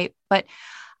half, right? But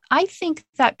I think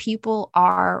that people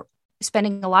are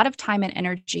spending a lot of time and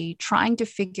energy trying to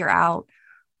figure out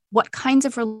what kinds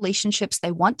of relationships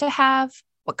they want to have,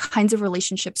 what kinds of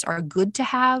relationships are good to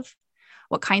have,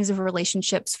 what kinds of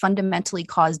relationships fundamentally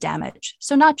cause damage.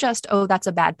 So not just, oh, that's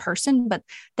a bad person, but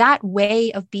that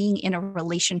way of being in a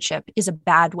relationship is a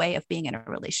bad way of being in a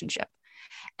relationship.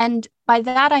 And by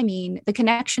that, I mean, the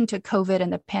connection to COVID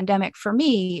and the pandemic for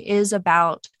me is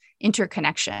about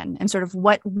interconnection and sort of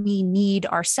what we need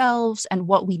ourselves and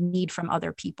what we need from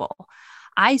other people.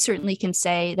 I certainly can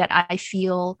say that I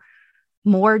feel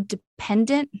more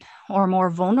dependent or more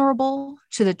vulnerable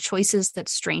to the choices that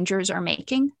strangers are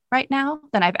making right now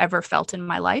than I've ever felt in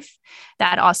my life.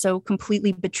 That also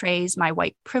completely betrays my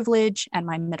white privilege and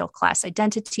my middle class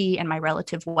identity and my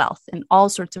relative wealth in all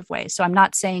sorts of ways. So I'm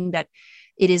not saying that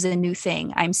it is a new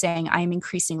thing. I'm saying I'm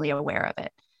increasingly aware of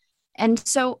it. And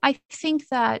so I think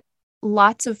that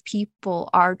lots of people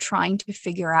are trying to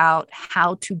figure out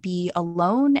how to be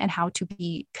alone and how to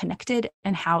be connected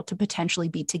and how to potentially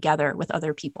be together with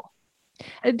other people.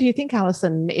 Do you think,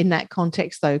 Alison, in that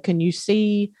context, though, can you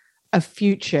see a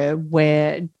future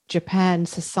where Japan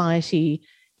society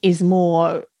is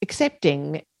more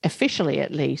accepting, officially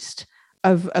at least,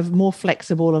 of more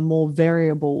flexible and more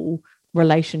variable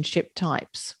relationship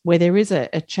types, where there is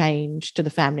a change to the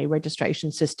family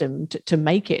registration system to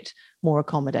make it more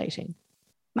accommodating?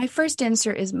 My first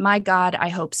answer is, my God, I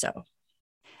hope so.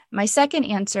 My second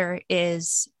answer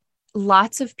is,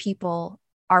 lots of people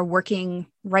are working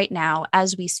right now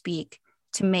as we speak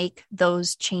to make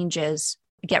those changes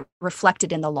get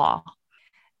reflected in the law.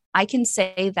 I can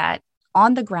say that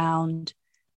on the ground,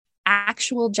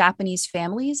 actual Japanese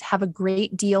families have a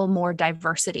great deal more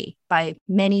diversity by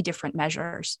many different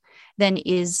measures than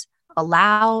is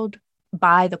allowed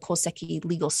by the Koseki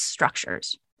legal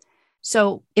structures.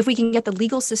 So if we can get the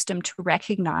legal system to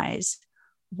recognize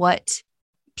what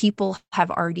people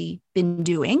have already been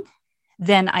doing,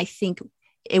 then I think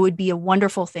it would be a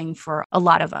wonderful thing for a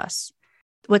lot of us.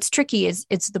 What's tricky is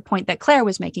it's the point that Claire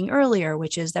was making earlier,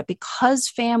 which is that because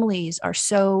families are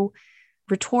so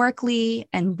rhetorically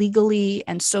and legally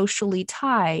and socially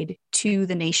tied to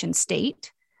the nation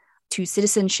state, to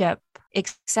citizenship,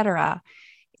 etc.,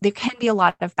 there can be a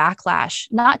lot of backlash,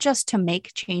 not just to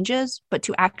make changes, but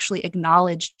to actually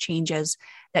acknowledge changes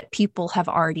that people have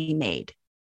already made.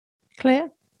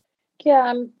 Claire? Yeah,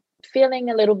 I'm feeling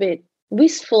a little bit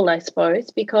wistful, I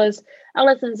suppose, because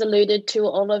Alison's alluded to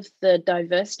all of the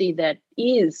diversity that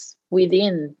is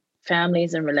within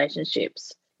families and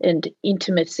relationships and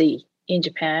intimacy in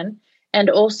Japan, and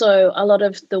also a lot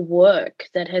of the work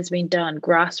that has been done,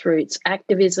 grassroots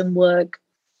activism work,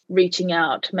 reaching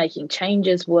out, making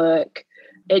changes work,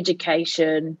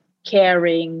 education,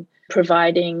 caring,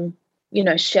 providing,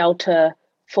 shelter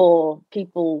for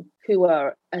people who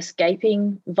are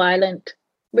escaping violent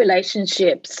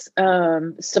relationships,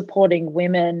 supporting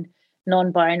women,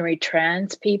 non-binary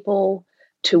trans people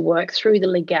to work through the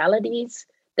legalities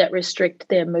that restrict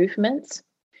their movements.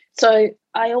 So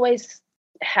I always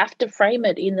have to frame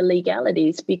it in the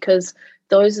legalities because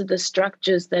those are the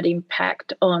structures that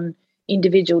impact on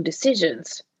individual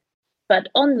decisions. But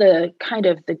on the kind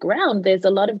of the ground, there's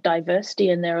a lot of diversity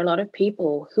and there are a lot of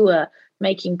people who are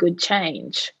making good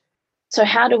change. So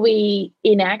how do we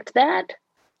enact that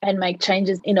and make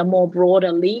changes in a more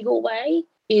broader legal way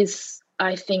is,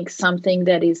 I think, something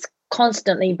that is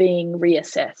constantly being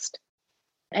reassessed.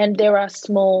 And there are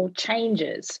small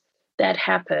changes that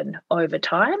happen over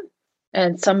time.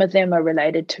 And some of them are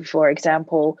related to, for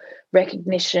example,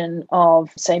 recognition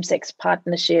of same-sex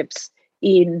partnerships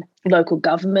in local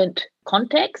government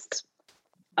contexts.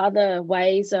 Other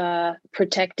ways are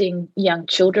protecting young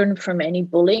children from any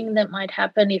bullying that might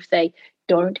happen if they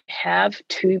don't have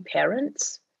two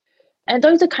parents. And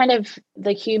those are kind of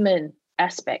the human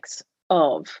aspects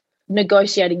of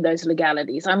negotiating those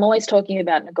legalities. I'm always talking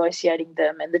about negotiating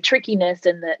them and the trickiness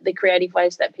and the creative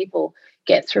ways that people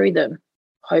get through them.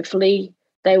 Hopefully,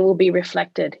 they will be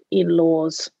reflected in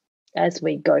laws as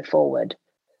we go forward.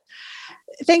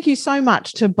 Thank you so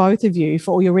much to both of you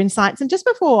for all your insights. And just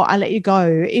before I let you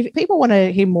go, if people want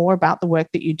to hear more about the work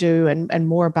that you do and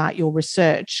more about your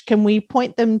research, can we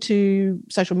point them to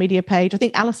social media page? I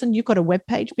think, Alison, you've got a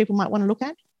webpage people might want to look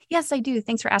at. Yes, I do.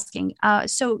 Thanks for asking.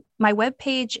 So my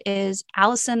webpage is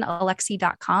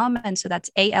AlisonAlexy.com. And so that's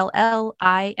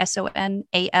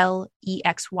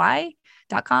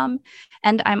ALLISONALEXY.com.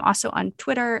 And I'm also on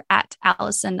Twitter at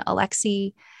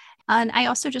AlisonAlexy. And I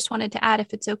also just wanted to add,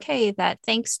 if it's okay, that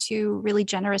thanks to really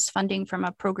generous funding from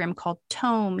a program called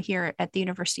TOME here at the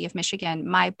University of Michigan,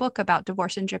 my book about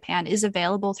divorce in Japan is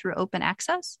available through open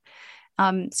access.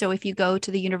 So if you go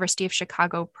to the University of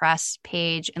Chicago Press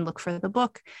page and look for the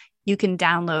book, you can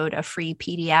download a free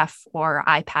PDF or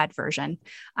iPad version.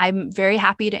 I'm very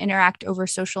happy to interact over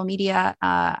social media.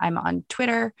 I'm on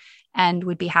Twitter and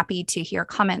would be happy to hear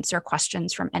comments or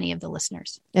questions from any of the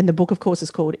listeners. And the book, of course,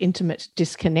 is called Intimate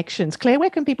Disconnections. Claire, where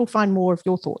can people find more of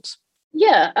your thoughts?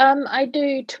 Yeah, I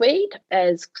do tweet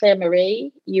as Claire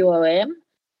Marie, UOM,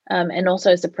 and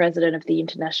also as the president of the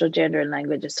International Gender and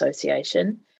Language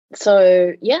Association.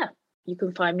 So, yeah, you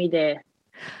can find me there.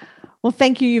 Well,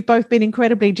 thank you. You've both been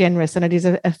incredibly generous, and it is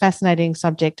a fascinating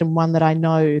subject and one that I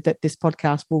know that this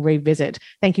podcast will revisit.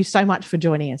 Thank you so much for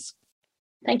joining us.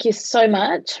 Thank you so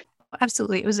much.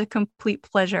 Absolutely. It was a complete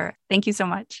pleasure. Thank you so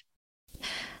much.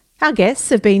 Our guests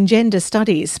have been Gender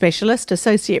Studies Specialist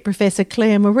Associate Professor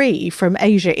Claire Marie from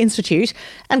Asia Institute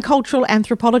and Cultural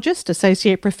Anthropologist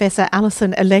Associate Professor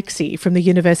Alison Alexie from the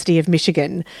University of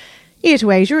Michigan. Ear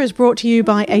to Asia is brought to you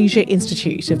by Asia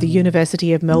Institute of the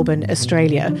University of Melbourne,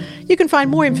 Australia. You can find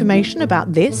more information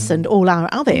about this and all our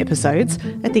other episodes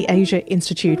at the Asia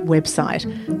Institute website.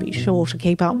 Be sure to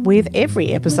keep up with every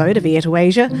episode of Ear to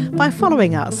Asia by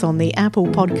following us on the Apple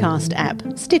Podcast app,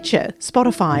 Stitcher,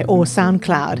 Spotify or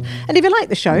SoundCloud. And if you like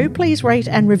the show, please rate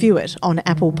and review it on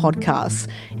Apple Podcasts.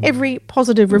 Every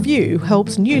positive review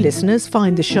helps new listeners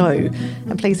find the show.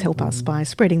 And please help us by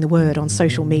spreading the word on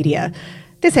social media.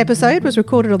 This episode was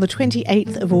recorded on the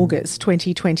 28th of August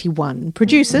 2021.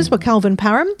 Producers were Calvin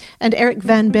Parham and Eric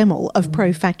Van Bemmel of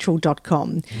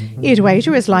profactual.com. Ear to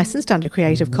Asia is licensed under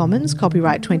Creative Commons,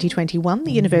 copyright 2021,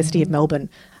 the University of Melbourne.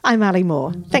 I'm Ali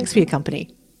Moore. Thanks for your company.